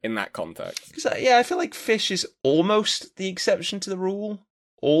fish in that context? Because I feel like fish is almost the exception to the rule.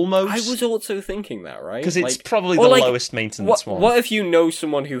 Almost. I was also thinking that, right? Because it's probably the lowest maintenance one. What if you know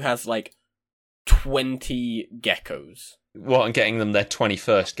someone who has 20 geckos? What, and getting them their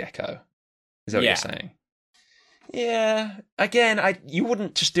 21st gecko? Is that what you're saying? Yeah. Again, you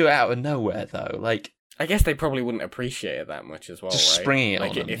wouldn't just do it out of nowhere, though. I guess they probably wouldn't appreciate it that much as well, just right? springing it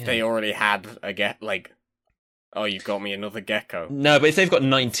on them. If they already had oh, you got me another gecko. No, but if they've got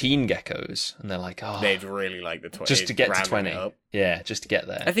 19 geckos, and they're like, oh... They'd really like the 20. Just to get to 20. Yeah, just to get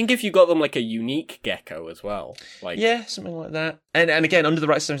there. I think if you got them, a unique gecko as well. Yeah, something like that. And again, under the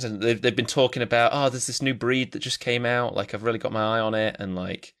right circumstances, they've been talking about, there's this new breed that just came out, I've really got my eye on it, and,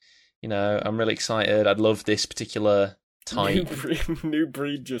 I'm really excited. I'd love this particular type. New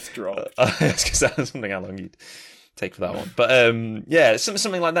breed just dropped. Because that was something how long you'd take for that one. But,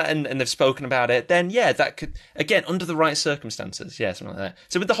 something like that, and they've spoken about it, then, that could, again, under the right circumstances, something like that.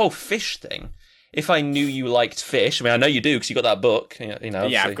 So with the whole fish thing, if I knew you liked fish, I know you do, because you got that book,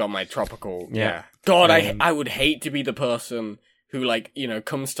 Yeah, I've got my tropical, yeah. God, I would hate to be the person who,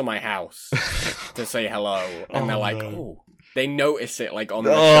 comes to my house to say hello, and they're like, oh... They notice it, on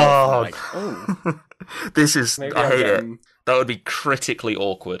the shelf, oh. This is... I hate it. That would be critically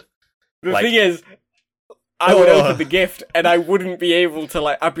awkward. The thing is, I would open the gift, and I wouldn't be able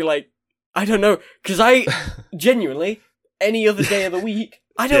to, I'd be like, I don't know, because I, genuinely, any other day of the week,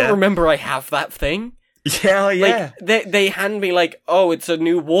 I don't remember I have that thing. Yeah. They hand me, it's a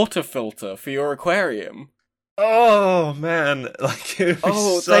new water filter for your aquarium. Oh, man. Thank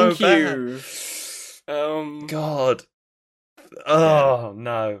you. God. Oh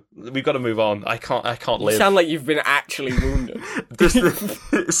no, we've got to move on. I can't live. You sound like you've been actually wounded.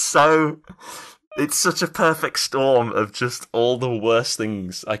 It's such a perfect storm of just all the worst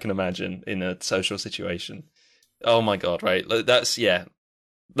things I can imagine in a social situation. Oh my god, right? Let's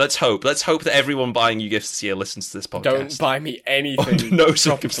hope that everyone buying you gifts this year listens to this podcast. Don't buy me anything. Under no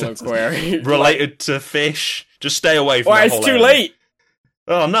circumstances related to fish. Just stay away from. Why, it's too late.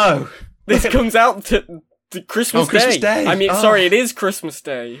 Oh no, this comes out to Christmas Day. I mean, sorry, it is Christmas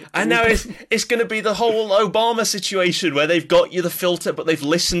Day. I know, it's going to be the whole Obama situation where they've got you the filter, but they've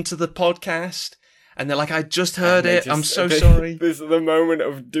listened to the podcast, and they're like, I just heard it, I'm so sorry. The moment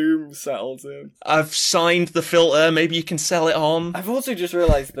of doom settles in. I've signed the filter, maybe you can sell it on. I've also just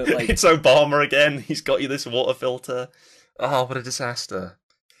realised that, it's Obama again, he's got you this water filter. Oh, what a disaster.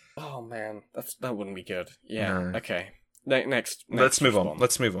 Oh, man, that wouldn't be good. Yeah, no. Okay. Next. Let's move on.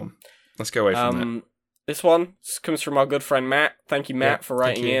 Let's go away from that. This one comes from our good friend Matt. Thank you, Matt, for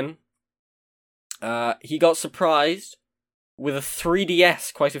writing in. He got surprised with a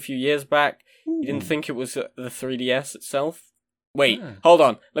 3DS quite a few years back. Ooh. He didn't think it was the 3DS itself. Wait, hold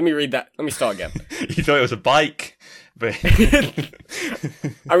on. Let me read that. Let me start again. You thought it was a bike? But...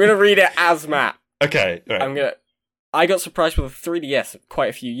 I'm going to read it as Matt. Okay, right. I got surprised with a 3DS quite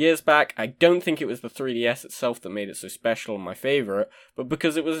a few years back. I don't think it was the 3DS itself that made it so special and my favourite, but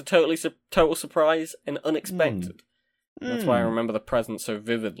because it was a total surprise and unexpected. That's why I remember the present so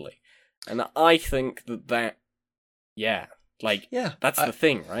vividly. And I think that's the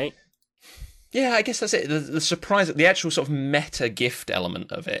thing, right? Yeah, I guess that's it. The surprise, the actual sort of meta gift element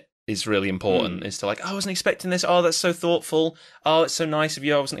of it is really important. Is to I wasn't expecting this. Oh, that's so thoughtful. Oh, it's so nice of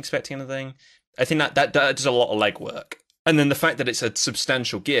you. I wasn't expecting anything. I think that does a lot of legwork. And then the fact that it's a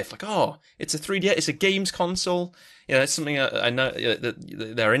substantial gift, it's a 3D, it's a games console, it's something I know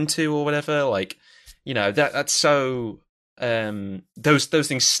that they're into or whatever, that's so, those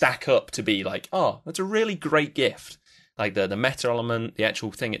things stack up to be that's a really great gift. The meta element, the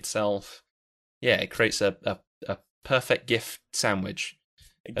actual thing itself, it creates a perfect gift sandwich.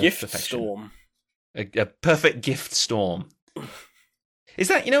 A gift storm. A perfect gift storm. Is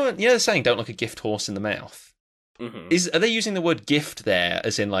that, the saying, don't look a gift horse in the mouth? Mm-hmm. Are they using the word gift there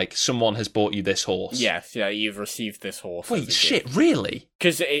as in, someone has bought you this horse? Yes, you've received this horse. Wait, shit, really?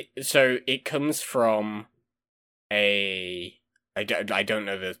 Because it comes from I don't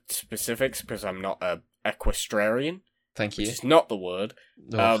know the specifics because I'm not a equestrian. Thank you. Which is not the word.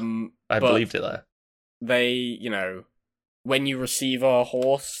 I believed it there. they, when you receive a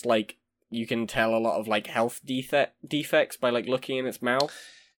horse, like, you can tell a lot of, like, health defects by, like, looking in its mouth.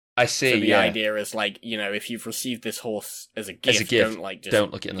 I see. So the idea is, like, if you've received this horse as a gift,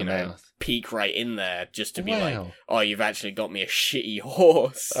 don't look it in the mouth. Peek right in there just to be like, oh, you've actually got me a shitty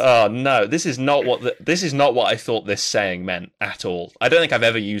horse. Oh no, this is not what I thought this saying meant at all. I don't think I've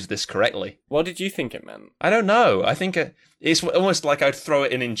ever used this correctly. What did you think it meant? I don't know. I think it's almost like I'd throw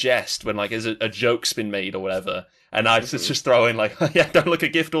it in jest when like a joke's been made or whatever, and I'd just throw in like, yeah, don't look a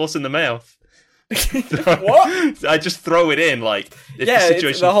gift horse in the mouth. What? I just throw it in like if the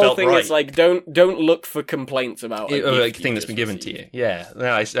situation the whole felt thing right. is like don't look for complaints about a thing that's been given to you. Yeah,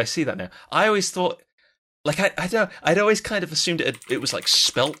 no, I see that now. I always thought like I'd always kind of assumed it was like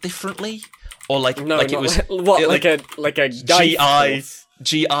spelt differently or like it was what like a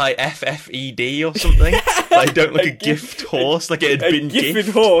GIFFED or something. Like don't look a gift horse, like it had been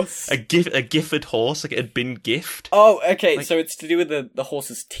gifted horse. A gifted horse, like it had been gift. Oh, okay. So it's to do with the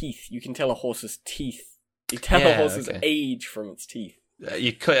horse's teeth. You can tell a horse's teeth. You tell a horse's age from its teeth.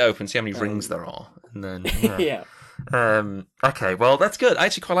 You cut it open, see how many rings there are, and then yeah. Okay, well that's good. I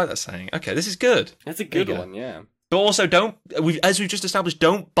actually quite like that saying. Okay, this is good. That's a good one, yeah. But also, as we've just established,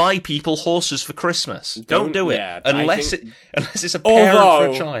 don't buy people horses for Christmas. Don't do it unless it's a parent for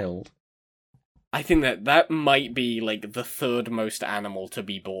a child. I think that might be like the third most animal to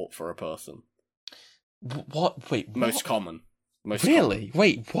be bought for a person. What? Wait, most common. Really? Common.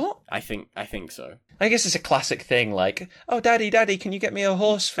 Wait, what? I think so. I guess it's a classic thing, like, oh, daddy, can you get me a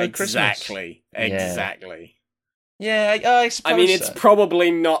horse for Christmas? Exactly. Yeah, I suppose. I mean, it's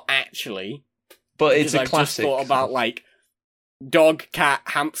probably not actually. But it's a classic. I've just thought about, like, dog, cat,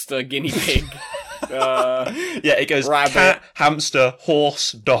 hamster, guinea pig. Yeah, it goes rabbit. Cat, hamster,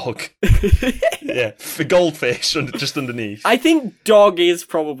 horse, dog. Yeah, the goldfish just underneath. I think dog is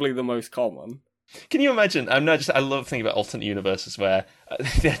probably the most common. Can you imagine? I love thinking about alternate universes where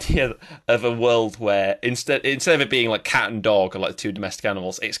the idea of a world where instead of it being like cat and dog or like two domestic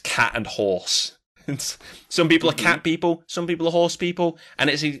animals, it's cat and horse. Some people are cat people, some people are horse people, and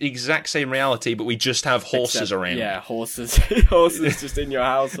it's the exact same reality, but we just have horses around. Yeah, horses just in your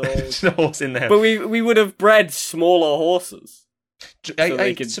household. Just a horse in there. But we would have bred smaller horses. I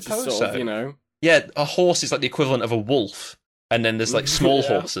suppose just sort of, Yeah, a horse is like the equivalent of a wolf, and then there's like small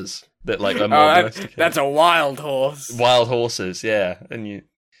horses that like are more domesticated. That's a wild horse. Wild horses, yeah. And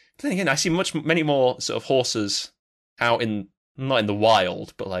but then again, I see many more sort of horses out not in the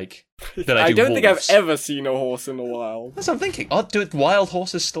wild, but like than I don't think I've wolves. ever seen a horse in the wild. That's what I'm thinking. Do wild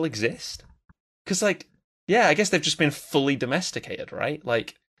horses still exist? Because I guess they've just been fully domesticated, right?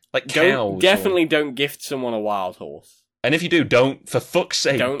 Like cows. Definitely don't gift someone a wild horse. And if you do, for fuck's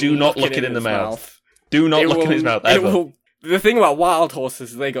sake, do not look it in the mouth. Do not look in its mouth ever. The thing about wild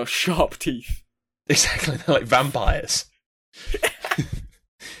horses is they got sharp teeth. Exactly, they're like vampires.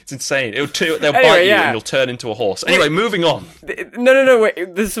 It's insane. They'll bite you and you'll turn into a horse. Anyway, moving on. No,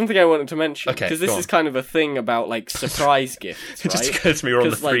 wait. There's something I wanted to mention. Okay, because this is kind of a thing about, like, surprise gifts, right? It just occurred to me we're on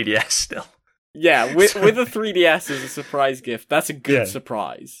the 3DS still. Yeah, with a 3DS as a surprise gift, that's a good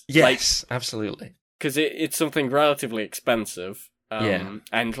surprise. Yes, absolutely. Because it's something relatively expensive.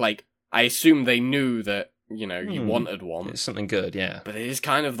 And, like, I assume they knew that, you wanted one. It's something good, yeah. But it is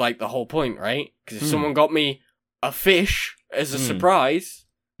kind of, like, the whole point, right? Because if someone got me a fish as a surprise...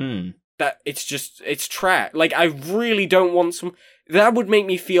 that it's trash. Like, I really don't want that would make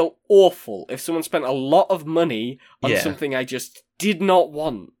me feel awful if someone spent a lot of money on something I just did not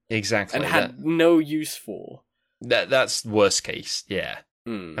want. Exactly. And had no use for. That's worst case, yeah.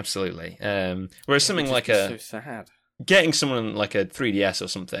 Absolutely. Whereas something like so sad. Getting someone like a 3DS or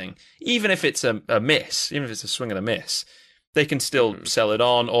something, even if it's a miss, even if it's a swing and a miss, they can still sell it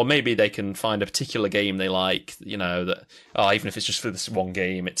on, or maybe they can find a particular game they like, that even if it's just for this one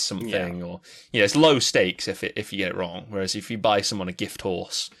game, it's something, or it's low stakes if you get it wrong. Whereas if you buy someone a gift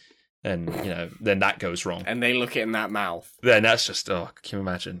horse, and then that goes wrong, and they look it in that mouth, then that's just can you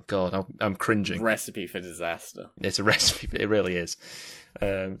imagine? God, I'm cringing. Recipe for disaster. It's a recipe. It really is.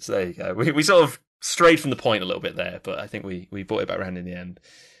 So there you go. We sort of strayed from the point a little bit there, but I think we brought it back around in the end.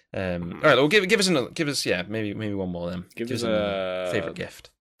 All right, well, give us maybe one more then. Give us a favorite gift.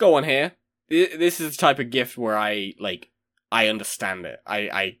 Go on here. This is the type of gift where I understand it.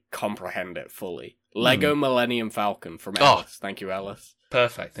 I comprehend it fully. Lego Millennium Falcon from Ellis. Thank you, Ellis.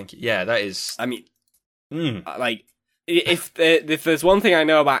 Perfect. Thank you. Yeah, that is. I mean, like if there's one thing I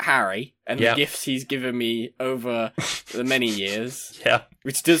know about Harry and the gifts he's given me over the many years,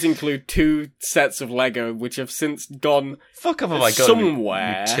 which does include 2 sets of Lego, which have since gone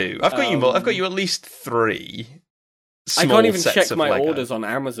somewhere. You 2. I've got you at least 3. I can't even check my orders on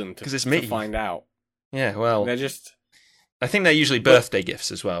Amazon to find out. Yeah, well, They're just... I think they're usually birthday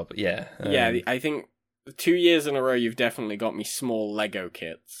gifts as well, but yeah. I think 2 years in a row you've definitely got me small Lego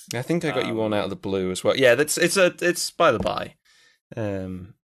kits. I think I got you one out of the blue as well. Yeah, it's by the by.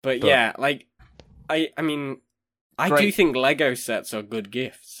 But yeah, like, I mean, I do think Lego sets are good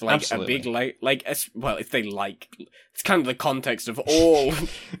gifts. Like, absolutely. a big, well, if they like, it's kind of the context of all.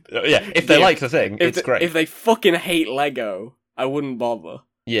 Yeah, if they like the thing, it's great. If they fucking hate Lego, I wouldn't bother.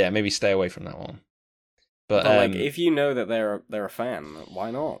 Yeah, maybe stay away from that one. But like, if you know that they're a fan, why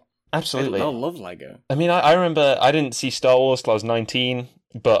not? Absolutely. They'll love Lego. I mean, I remember I didn't see Star Wars till I was 19,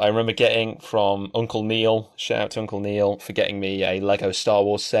 but I remember getting from Uncle Neil, shout out to Uncle Neil, for getting me a Lego Star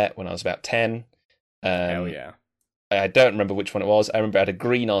Wars set when I was about 10. Hell yeah. I don't remember which one it was. I remember I had a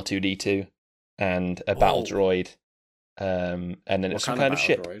green R2-D2 and a battle droid. And then it was some kind of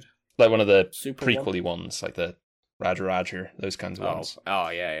ship. Droid? Like one of the Super prequel-y ones, like the Raja, those kinds of ones. Oh,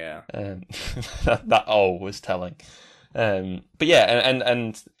 yeah. That was telling. But yeah,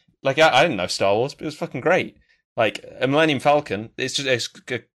 and like I didn't know Star Wars, but it was fucking great. Like a Millennium Falcon, it's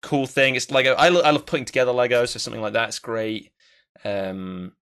a cool thing. It's Lego. I love putting together Legos, so something like that's great.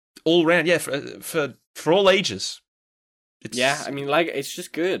 All round, yeah, for all ages. I mean, like, it's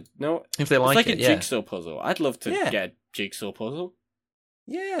just good. No, if they like it's like a jigsaw puzzle. I'd love to get a jigsaw puzzle.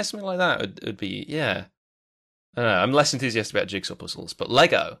 Yeah, something like that would be, yeah. I don't know, I'm less enthusiastic about jigsaw puzzles, but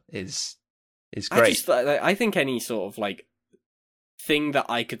Lego is great. I think any sort of, like, thing that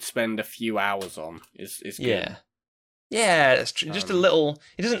I could spend a few hours on is good. Yeah, that's true. Just a little...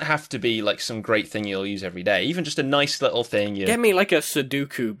 It doesn't have to be, like, some great thing you'll use every day. Even just a nice little thing. Get me, like, a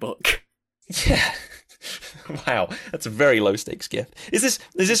Sudoku book. Yeah. Wow, that's a very low-stakes gift. Is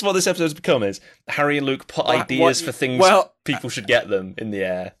this what this episode's become, is Harry and Luke put ideas for things people should get them in the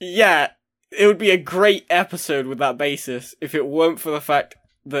air? Yeah, it would be a great episode with that basis if it weren't for the fact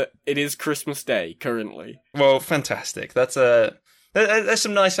that it is Christmas Day currently. Well, fantastic. There's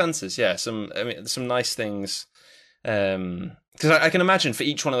some nice answers, yeah. Some nice things. Because I can imagine for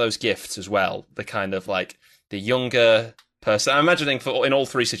each one of those gifts as well, the kind of like the younger person. I'm imagining in all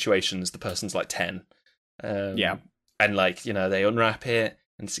three situations, the person's like 10. Yeah. And like, you know, they unwrap it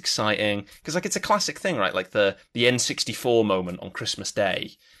and it's exciting. Because like it's a classic thing, right? Like the N64 moment on Christmas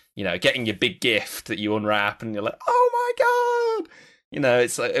Day. You know, getting your big gift that you unwrap and you're like, oh my God! You know,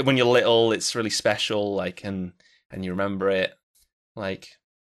 it's like when you're little, it's really special, like, and you remember it. Like,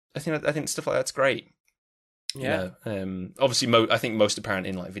 I think stuff like that's great. Yeah. You know, obviously, I think most apparent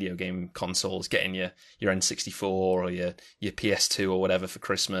in like video game consoles, getting your N64 or your PS2 or whatever for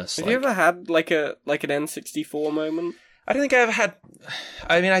Christmas. Have you ever had like an N64 moment? I don't think I ever had.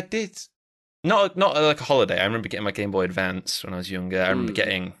 I mean, I did. Not like a holiday. I remember getting my Game Boy Advance when I was younger. I remember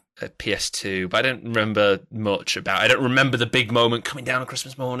getting a PS2, but I don't remember much about it. I don't remember the big moment coming down on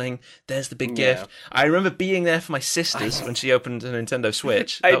Christmas morning. There's the big gift. I remember being there for my sisters when she opened a Nintendo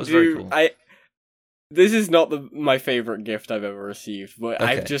Switch. That was very cool. This is not my favourite gift I've ever received, but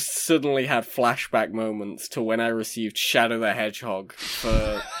I've just suddenly had flashback moments to when I received Shadow the Hedgehog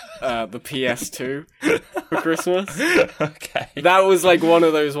for the PS2 for Christmas. Okay. That was like one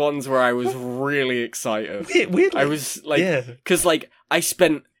of those ones where I was really excited. Weirdly. I was like, because like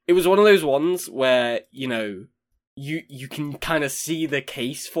it was one of those ones where, you know, you can kind of see the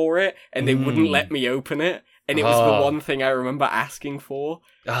case for it and they wouldn't let me open it. And it was the one thing I remember asking for.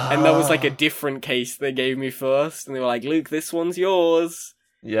 And that was like a different case they gave me first. And they were like, Luke, this one's yours.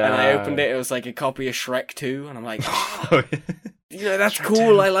 Yeah. And I opened it. It was like a copy of Shrek 2. And I'm like, you know, that's Shrek cool.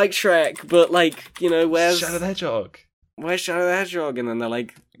 2. I like Shrek. But like, you know, where's Shadow the Hedgehog? Where's Shadow the Hedgehog? And then they're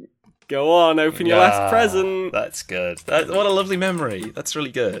like, go on, open your last present. That's good. What a lovely memory. That's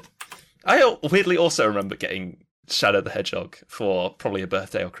really good. I weirdly also remember getting Shadow the Hedgehog for probably a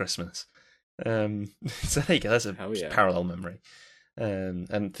birthday or Christmas. So there you go. That's a parallel memory,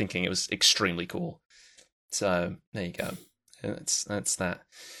 and thinking it was extremely cool. So there you go. That's that.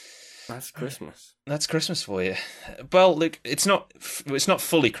 That's Christmas. That's Christmas for you. Well, look, it's not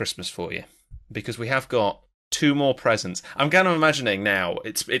fully Christmas for you because we have got 2 more presents. I'm kind of imagining now.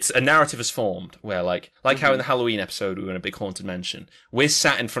 It's a narrative has formed where like how in the Halloween episode we were in a big haunted mansion. We're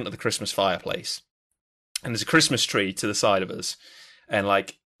sat in front of the Christmas fireplace, and there's a Christmas tree to the side of us, and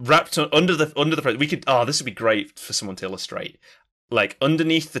like. Wrapped under the we could this would be great for someone to illustrate. Like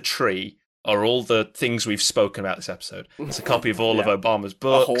underneath the tree are all the things we've spoken about this episode. There's a copy of all of Obama's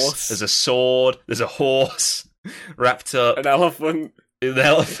books. A horse. There's a sword. There's a horse wrapped up. An elephant. The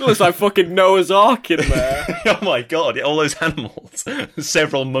elephant. It looks like fucking Noah's Ark in there. Oh my God! All those animals.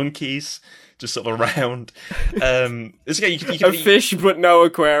 Several monkeys. just sort of around. It's okay. A fish, but no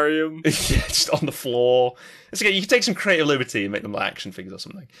aquarium. Yeah, just on the floor. It's okay. You can take some creative liberty and make them like action figures or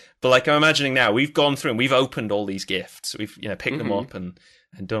something. But like I'm imagining now, we've gone through and we've opened all these gifts. We've picked them up and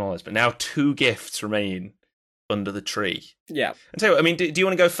done all this. But now 2 gifts remain under the tree. Yeah. And tell you what, I mean, do you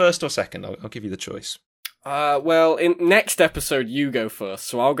want to go first or second? I'll give you the choice. Well, in next episode, you go first,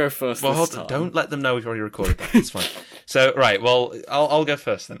 so I'll go first this time. Don't let them know we've already recorded that. It's fine. So, right, well, I'll go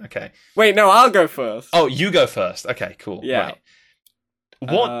first then, okay. Wait, no, I'll go first. Oh, you go first. Okay, cool. Yeah. Right.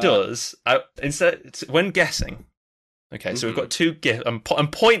 What does, when guessing, okay, so we've got 2 gifts. I'm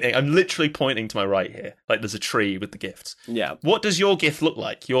literally pointing to my right here, like there's a tree with the gifts. Yeah. What does your gift look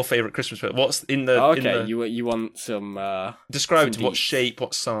like? Your favourite Christmas present? What's in the... Okay, you want some... Describe some it. What deets. shape,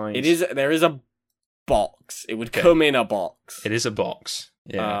 what size? There is a box. It would come in a box. It is a box.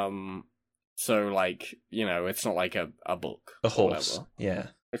 Yeah. So like, it's not like a book. A horse. Whatever. Yeah.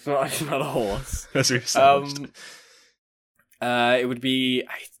 It's not a horse. As we established. It would be,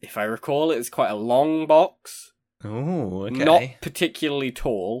 if I recall, it's quite a long box. Oh, okay. Not particularly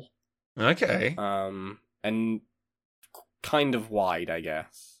tall. Okay. And kind of wide, I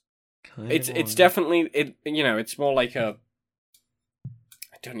guess. It's wide. definitely it's more like a.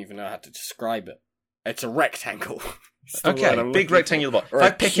 I don't even know how to describe it. It's a rectangle. Okay, big rectangular box. If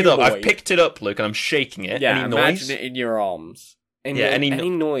I pick it up, I've picked it up, Luke, and I'm shaking it. Yeah, Any imagine noise? it in your arms. Any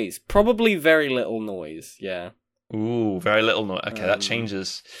noise. Probably very little noise, yeah. Ooh, very little noise. Okay, that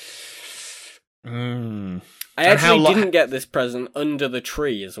changes. I actually didn't get this present under the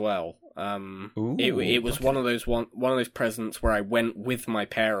tree as well. Ooh, it was one of those presents where I went with my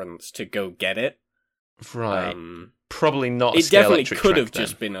parents to go get it. Right. Probably not. It definitely could have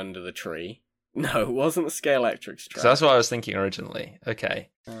just been under the tree. No, it wasn't the Scalextric track. So that's what I was thinking originally. Okay.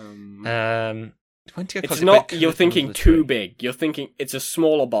 It's not. You're thinking too big. You're thinking it's a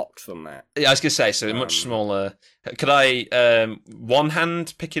smaller box than that. Yeah, I was gonna say so. Much smaller. Could I one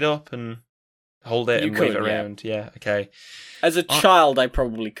hand pick it up and hold it and wave it around? Yeah. Okay. As a child, I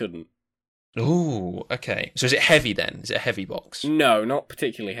probably couldn't. Ooh. Okay. So is it heavy then? Is it a heavy box? No, not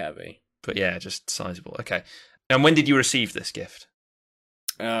particularly heavy. But yeah, just sizable. Okay. And when did you receive this gift?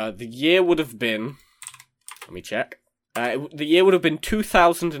 The year would have been... Let me check. The year would have been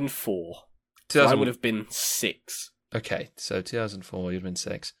 2004. So I would have been 6. Okay, so 2004, you'd have been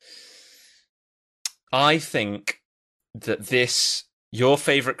 6. I think that your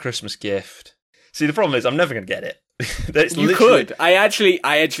favourite Christmas gift... See, the problem is I'm never going to get it. You could. I actually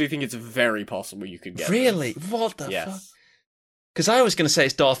think it's very possible you could get it. Really? What the fuck? Because I was going to say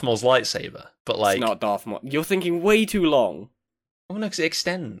it's Darth Maul's lightsaber, but like... It's not Darth Maul. You're thinking way too long. Oh no, because it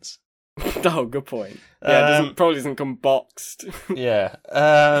extends. Oh, good point. Yeah, probably doesn't come boxed. Yeah.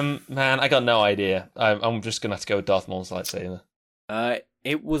 Man, I got no idea. I'm just going to have to go with Darth Maul's lightsaber.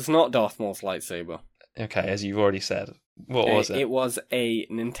 It was not Darth Maul's lightsaber. Okay, as you've already said. What was it? It was a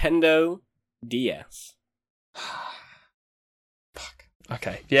Nintendo DS. Fuck.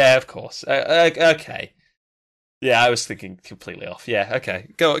 Okay. Yeah, of course. Okay. Yeah, I was thinking completely off. Yeah, okay.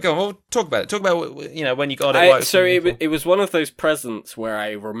 Go on. We'll talk about it. Talk about when you got it. It was one of those presents where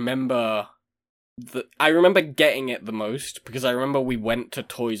I remember getting it the most because I remember we went to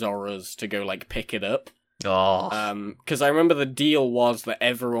Toys R Us to go like pick it up. Oh. Because I remember the deal was that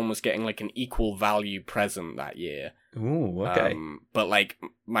everyone was getting like an equal value present that year. Ooh, okay. But like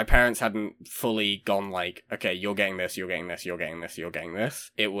my parents hadn't fully gone like, okay, you're getting this, you're getting this, you're getting this, you're getting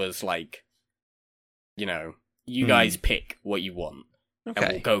this. It was like, you guys pick what you want, and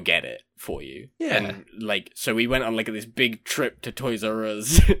we'll go get it for you. Yeah. And like, so we went on like this big trip to Toys R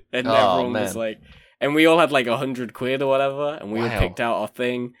Us, and everyone was like, and we all had like £100 or whatever, and we all picked out our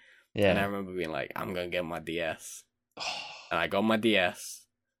thing. Yeah. And I remember being like, I'm gonna get my DS, and I got my DS,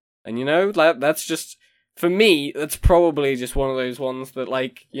 and like that's just for me. That's probably just one of those ones that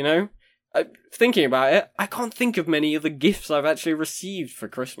like thinking about it, I can't think of many of the gifts I've actually received for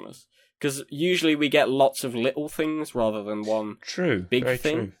Christmas. Because usually we get lots of little things rather than one big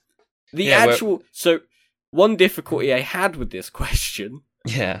thing. True. So, one difficulty I had with this question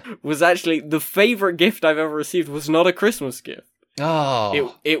was actually the favourite gift I've ever received was not a Christmas gift.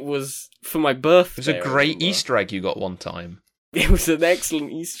 Oh. It was for my birthday. It was a great Easter egg you got one time. It was an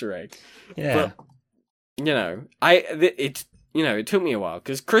excellent Easter egg. Yeah. But, it took me a while,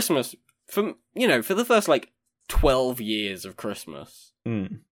 because Christmas, for the first, 12 years of Christmas...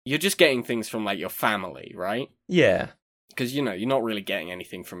 You're just getting things from, your family, right? Yeah. Because, you're not really getting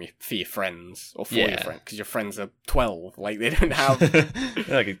anything for your friends, or for your friends, because your friends are 12. They don't have... get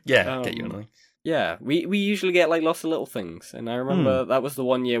you anything. Yeah, we usually get, lots of little things. And I remember that was the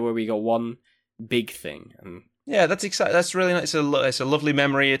one year where we got one big thing. And Yeah, that's exciting. That's really nice. It's a lovely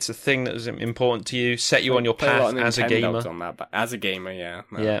memory. It's a thing that was important to you. Set you on your Play a lot path of as a gamer. Nintendogs on that, but as a gamer, yeah.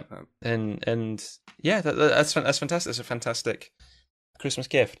 No, Yeah. no. And yeah, that's fantastic. That's a fantastic Christmas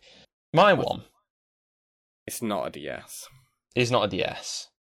gift. My one It's not a DS. is not a DS.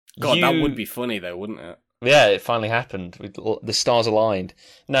 God, that would be funny though, wouldn't it? Yeah, it finally happened. The stars aligned.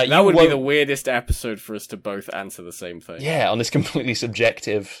 Now That would be the weirdest episode for us to both answer the same thing. Yeah, on this completely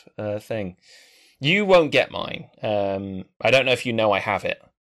subjective thing. You won't get mine. I don't know if you know I have it,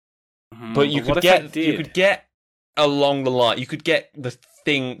 but you could get along the line. You could get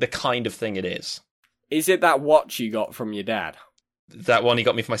the kind of thing it is. Is it that watch you got from your dad? That one he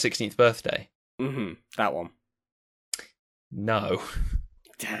got me for my 16th birthday. That one. No.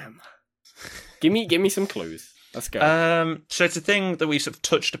 Damn. Give me some clues. Let's go. So it's a thing that we sort of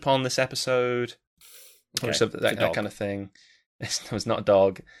touched upon this episode. Okay. Sort of that kind of thing. It was not a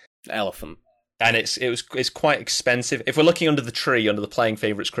dog. Elephant. And it's quite expensive. If we're looking under the tree, under the Playing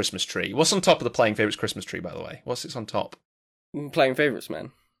Favourites Christmas tree, what's on top of the Playing Favourites Christmas tree, by the way? What's on top? Playing Favourites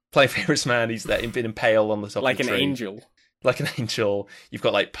Man. Playing Favourites Man. He's been impaled on the top like of the tree. Like an angel. Like an angel. You've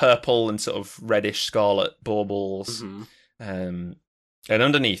got like purple and sort of reddish scarlet baubles. And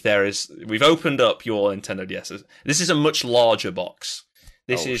underneath there is, we've opened up your Nintendo DS. This is a much larger box.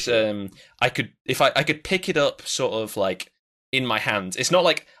 This is I could pick it up sort of like in my hands. It's not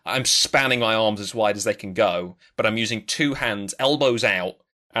like I'm spanning my arms as wide as they can go, but I'm using two hands, elbows out,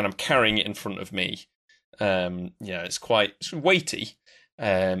 and I'm carrying it in front of me. It's weighty.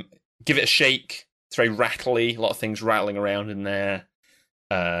 Give it a shake. It's very rattly. A lot of things rattling around in there.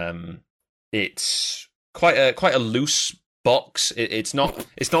 It's quite a loose box. It's not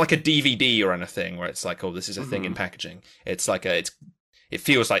like a DVD or anything where it's like, oh, this is a thing in packaging. It's like it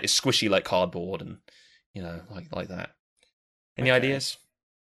feels like it's squishy like cardboard and like that. Any ideas?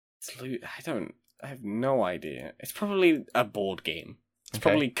 I have no idea. It's probably a board game. It's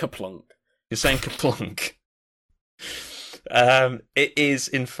probably Kaplunk. You're saying Kaplunk. It is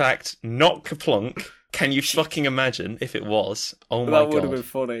in fact not Kaplunk. Can you fucking imagine if it was? Oh my god. That would have been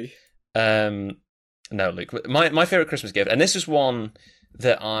funny. No, Luke. My favourite Christmas gift, and this is one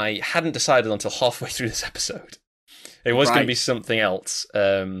that I hadn't decided until halfway through this episode. It was going to be something else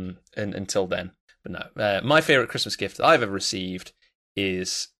until then. But no. My favourite Christmas gift that I've ever received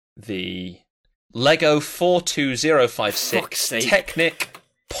is the Lego 42056 Technic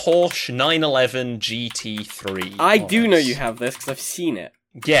Porsche 911 GT3. I do know you have this because I've seen it.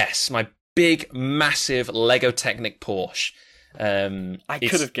 Yes, my big, massive Lego Technic Porsche. I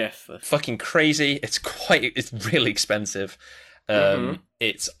could have guessed this. Fucking crazy. It's really expensive.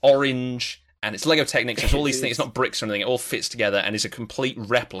 It's orange and it's Lego Technic. So it's all these things. It's not bricks or anything. It all fits together and is a complete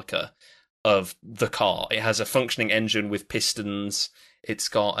replica of the car. It has a functioning engine with pistons. It's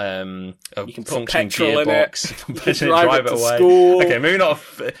got a functioning gearbox. You can drive it away. School. Okay, maybe not.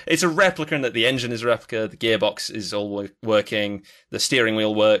 It's a replica in that the engine is a replica. The gearbox is all working. The steering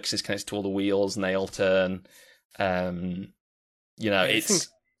wheel works. It's connected to all the wheels and they all turn. It's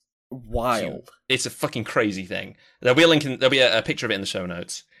wild. It's a fucking crazy thing. There'll be a picture of it in the show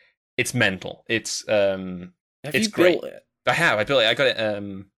notes. It's mental. It's Have it's you great. built it? I built it. I got it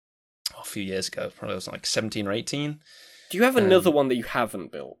a few years ago. Probably was like 17 or 18. Do you have another one that you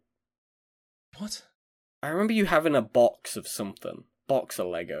haven't built? What? I remember you having a box of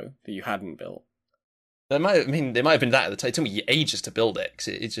Lego that you hadn't built. It might have been that at the time. It took me ages to build it because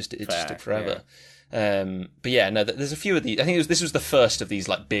it just took forever. Yeah. But yeah, no, there's a few of these. I think this was the first of these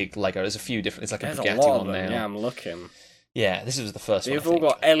like big Lego. There's a few different. It's like there's a Bugatti lot of one them. now. Yeah, I'm looking. Yeah, this was the first one. They've all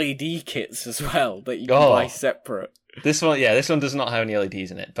got LED kits as well that you can buy separate. This one does not have any LEDs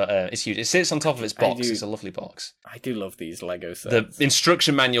in it, but it's huge. It sits on top of its box. It's a lovely box. I do love these Lego sets. The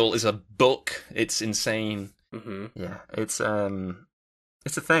instruction manual is a book. It's insane. Yeah, it's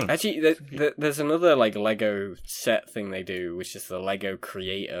a thing. Actually, there's another like Lego set thing they do, which is the Lego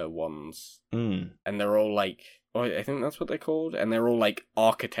Creator ones, and they're all like, I think that's what they're called, and they're all like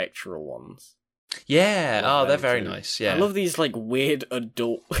architectural ones. Yeah, they're very nice. Yeah, I love these like weird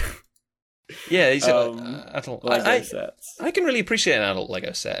adult. Yeah, these adult Lego sets. I can really appreciate an adult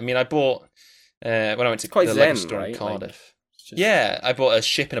Lego set. I mean, I bought when I went to the Lego store in Cardiff. Yeah, I bought a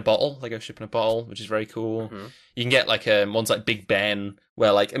ship in a bottle, Lego ship in a bottle, which is very cool. You can get like ones like Big Ben,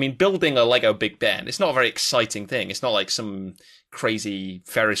 where building a Lego Big Ben, it's not a very exciting thing. It's not like some crazy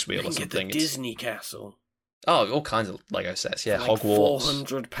Ferris wheel or something. Get the Disney Castle. Oh, all kinds of Lego sets. Yeah, like Hogwarts.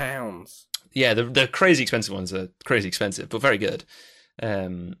 £400. Yeah, the crazy expensive ones are crazy expensive, but very good.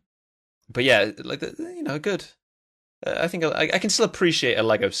 But yeah, good. I think I can still appreciate a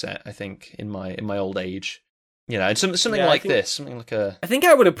Lego set. I think in my old age, You know, and something Yeah, like this, something like a... I think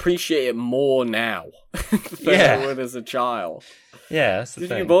I would appreciate it more now than I would as a child. Yeah, that's the If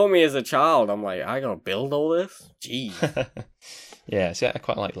thing. you bought me as a child, I'm like, I gotta build all this? Jeez. Yeah, see, I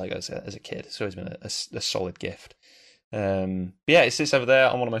quite like Lego as a kid. It's always been a solid gift. But yeah, it sits over there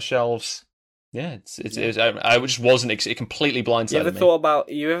on one of my shelves. Yeah, I just wasn't. It completely blindsided You ever me.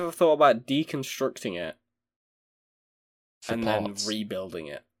 thought about deconstructing it For and parts. then rebuilding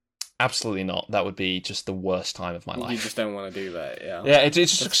it? Absolutely not. That would be just the worst time of my life. You just don't want to do that, yeah. Yeah, it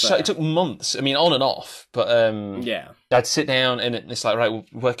just it took months. I mean, on and off. But Yeah. I'd sit down and it's like, right, we're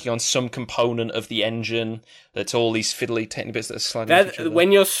working on some component of the engine. That's all these fiddly technical bits that are sliding into each other.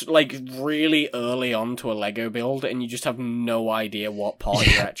 When you're like really early on to a Lego build and you just have no idea what part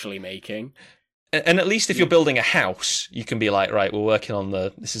you're actually making. And at least if you're building a house, you can be like, right, we're working on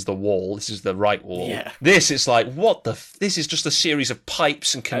this is the wall, this is the right wall. Yeah. This is like, this is just a series of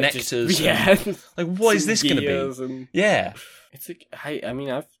pipes and connectors. Like, what is this going to be? Yeah. It's like, I mean,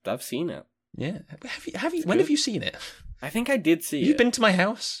 I've seen it. Yeah. Have you? When have you seen it? I think I did see it. You've been to my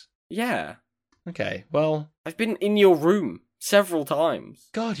house? Yeah. Okay, well... I've been in your room several times.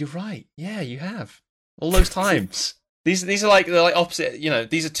 God, you're right. Yeah, you have. All those times. These are like, they're like opposite, you know,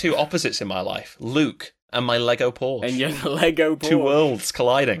 these are two opposites in my life. Luke and my Lego Porsche. And your Lego Porsche. Two worlds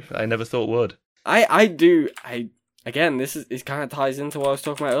colliding that I never thought would. Again, it kind of ties into what I was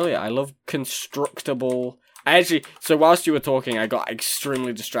talking about earlier. I love constructible... So whilst you were talking, I got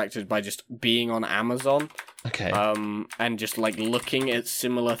extremely distracted by just being on Amazon. Okay. And just like looking at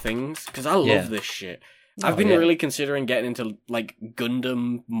similar things. Because I love this shit. I've been yeah. really considering getting into like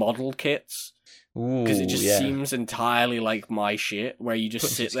Gundam model kits. Because it just seems entirely like my shit, where you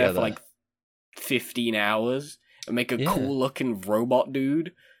just sit there for like 15 hours and make a cool looking robot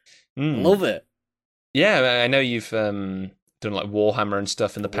dude. Love it. Yeah, I know you've done like Warhammer and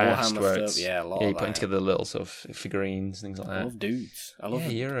stuff in the past, where stuff, it's a lot you're of putting that. together little sort of figurines, things like that. I love dudes. I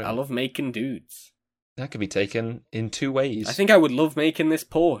love making dudes. That could be taken in two ways. I think I would love making this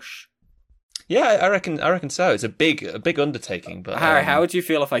Porsche. Yeah, I reckon so. It's a big undertaking, but Harry, how would you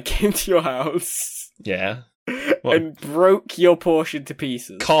feel if I came to your house? Yeah. And broke your Porsche into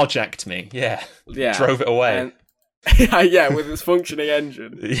pieces? Carjacked me, yeah. Drove it away. Yeah, with its functioning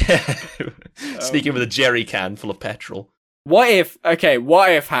engine. Yeah. Sneaking with a jerry can full of petrol. What if,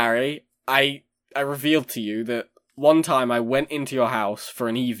 Harry, I revealed to you that one time I went into your house for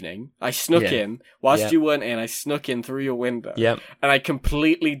an evening, I snuck in, whilst you weren't in, I snuck in through your window, and I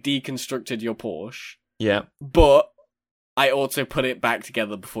completely deconstructed your Porsche. Yeah. But I also put it back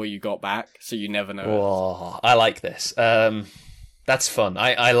together before you got back, so you never know. Oh, I like this. That's fun.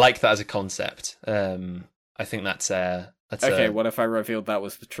 I like that as a concept. I think that's okay. What if I revealed that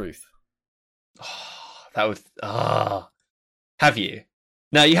was the truth? Oh, that would. Have you?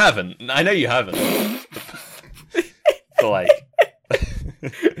 No, you haven't. I know you haven't. But like.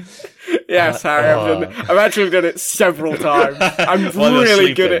 Yes, Harry, I've actually done it several times. I'm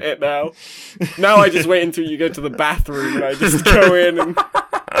really good at it now. Now I just wait until you go to the bathroom and I just go in and...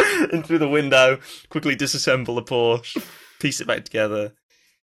 in through the window, quickly disassemble the Porsche, piece it back together.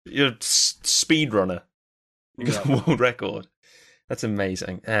 You're a speed runner. You got a world record. That's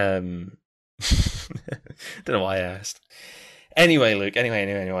amazing. Don't know why I asked. Anyway, Luke,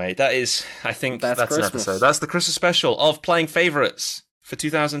 anyway, that is, I think that's an episode. That's the Christmas special of Playing Favourites for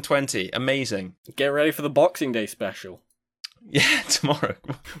 2020. Amazing. Get ready for the Boxing Day special. Yeah, tomorrow.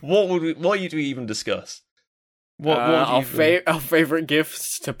 What do we even discuss? Our favourite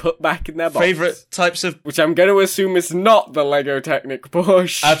gifts to put back in their box. Favourite types of... Which I'm going to assume is not the Lego Technic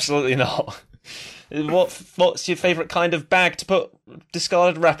Porsche. Absolutely not. What's your favourite kind of bag to put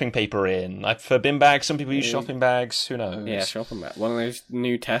discarded wrapping paper in? Like for bin bags, some people use shopping bags. Who knows? Yeah, shopping bag. One of those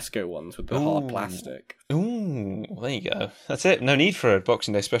new Tesco ones with the hard plastic. Ooh, there you go. That's it. No need for a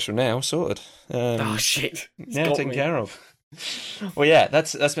Boxing Day special now. Sorted. Oh shit! Taken care of. Well, yeah,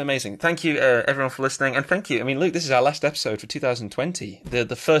 that's been amazing. Thank you, everyone, for listening, and thank you. I mean, Luke, this is our last episode for 2020,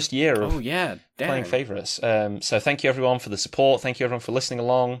 the first year of Playing Favourites. So thank you, everyone, for the support. Thank you, everyone, for listening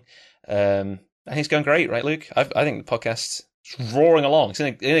along. I think it's going great, right, Luke? I think the podcast's roaring along. It's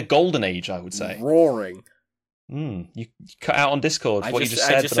in a golden age, I would say. Roaring. You cut out on Discord what you just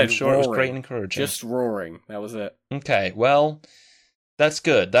said, but I'm sure roaring. It was great and encouraging. Just roaring. That was it. Okay, well, that's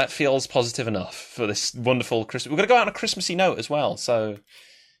good. That feels positive enough for this wonderful Christmas. We're going to go out on a Christmassy note as well, so...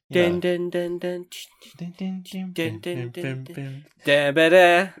 Dun dun dun dun dun dun dun dun dun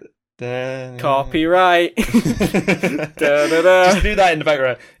dun. Copyright. Just do that in the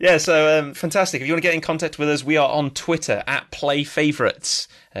background. Yeah, so fantastic. If you want to get in contact with us, we are on Twitter at PlayFavourites.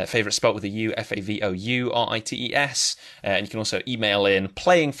 Favourites spelled with a U, FAVOURITES. And you can also email in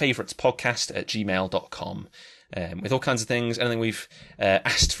playingfavouritespodcast@gmail.com. with all kinds of things. Anything we've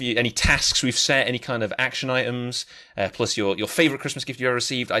asked for you, any tasks we've set, any kind of action items, plus your favourite Christmas gift you ever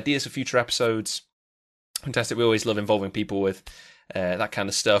received, ideas for future episodes. Fantastic. We always love involving people with that kind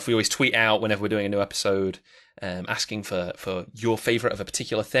of stuff. We always tweet out whenever we're doing a new episode, asking for your favourite of a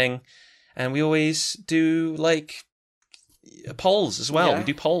particular thing. And we always do, like, polls as well. Yeah, we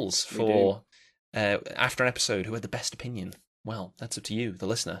do polls for after an episode. Who had the best opinion? Well, that's up to you, the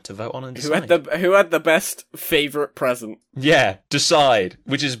listener, to vote on and decide. Who had the best favourite present? Yeah, decide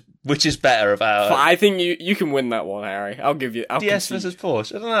which is better of our. I think you can win that one, Harry. I'll give you. DS versus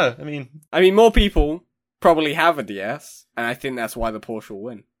Porsche. I don't know. I mean, more people probably have a DS, and I think that's why the Porsche will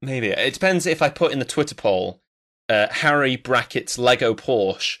win. Maybe it depends if I put in the Twitter poll, Harry brackets Lego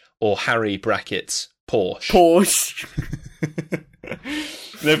Porsche or Harry brackets Porsche. Porsche.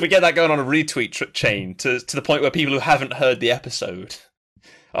 And if we get that going on a retweet chain to the point where people who haven't heard the episode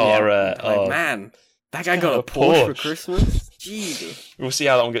are man, that guy got a Porsche for Christmas. Jesus. We'll see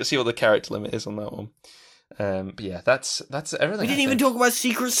how that one goes. See what the character limit is on that one. But yeah, that's everything. We didn't even talk about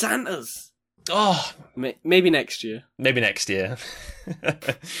Secret Santas. Oh, maybe next year. Maybe next year.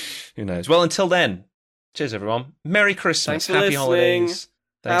 Who knows? Well, until then, cheers, everyone. Merry Christmas. Happy holidays.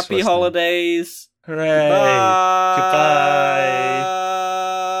 Happy holidays. Hooray. Goodbye.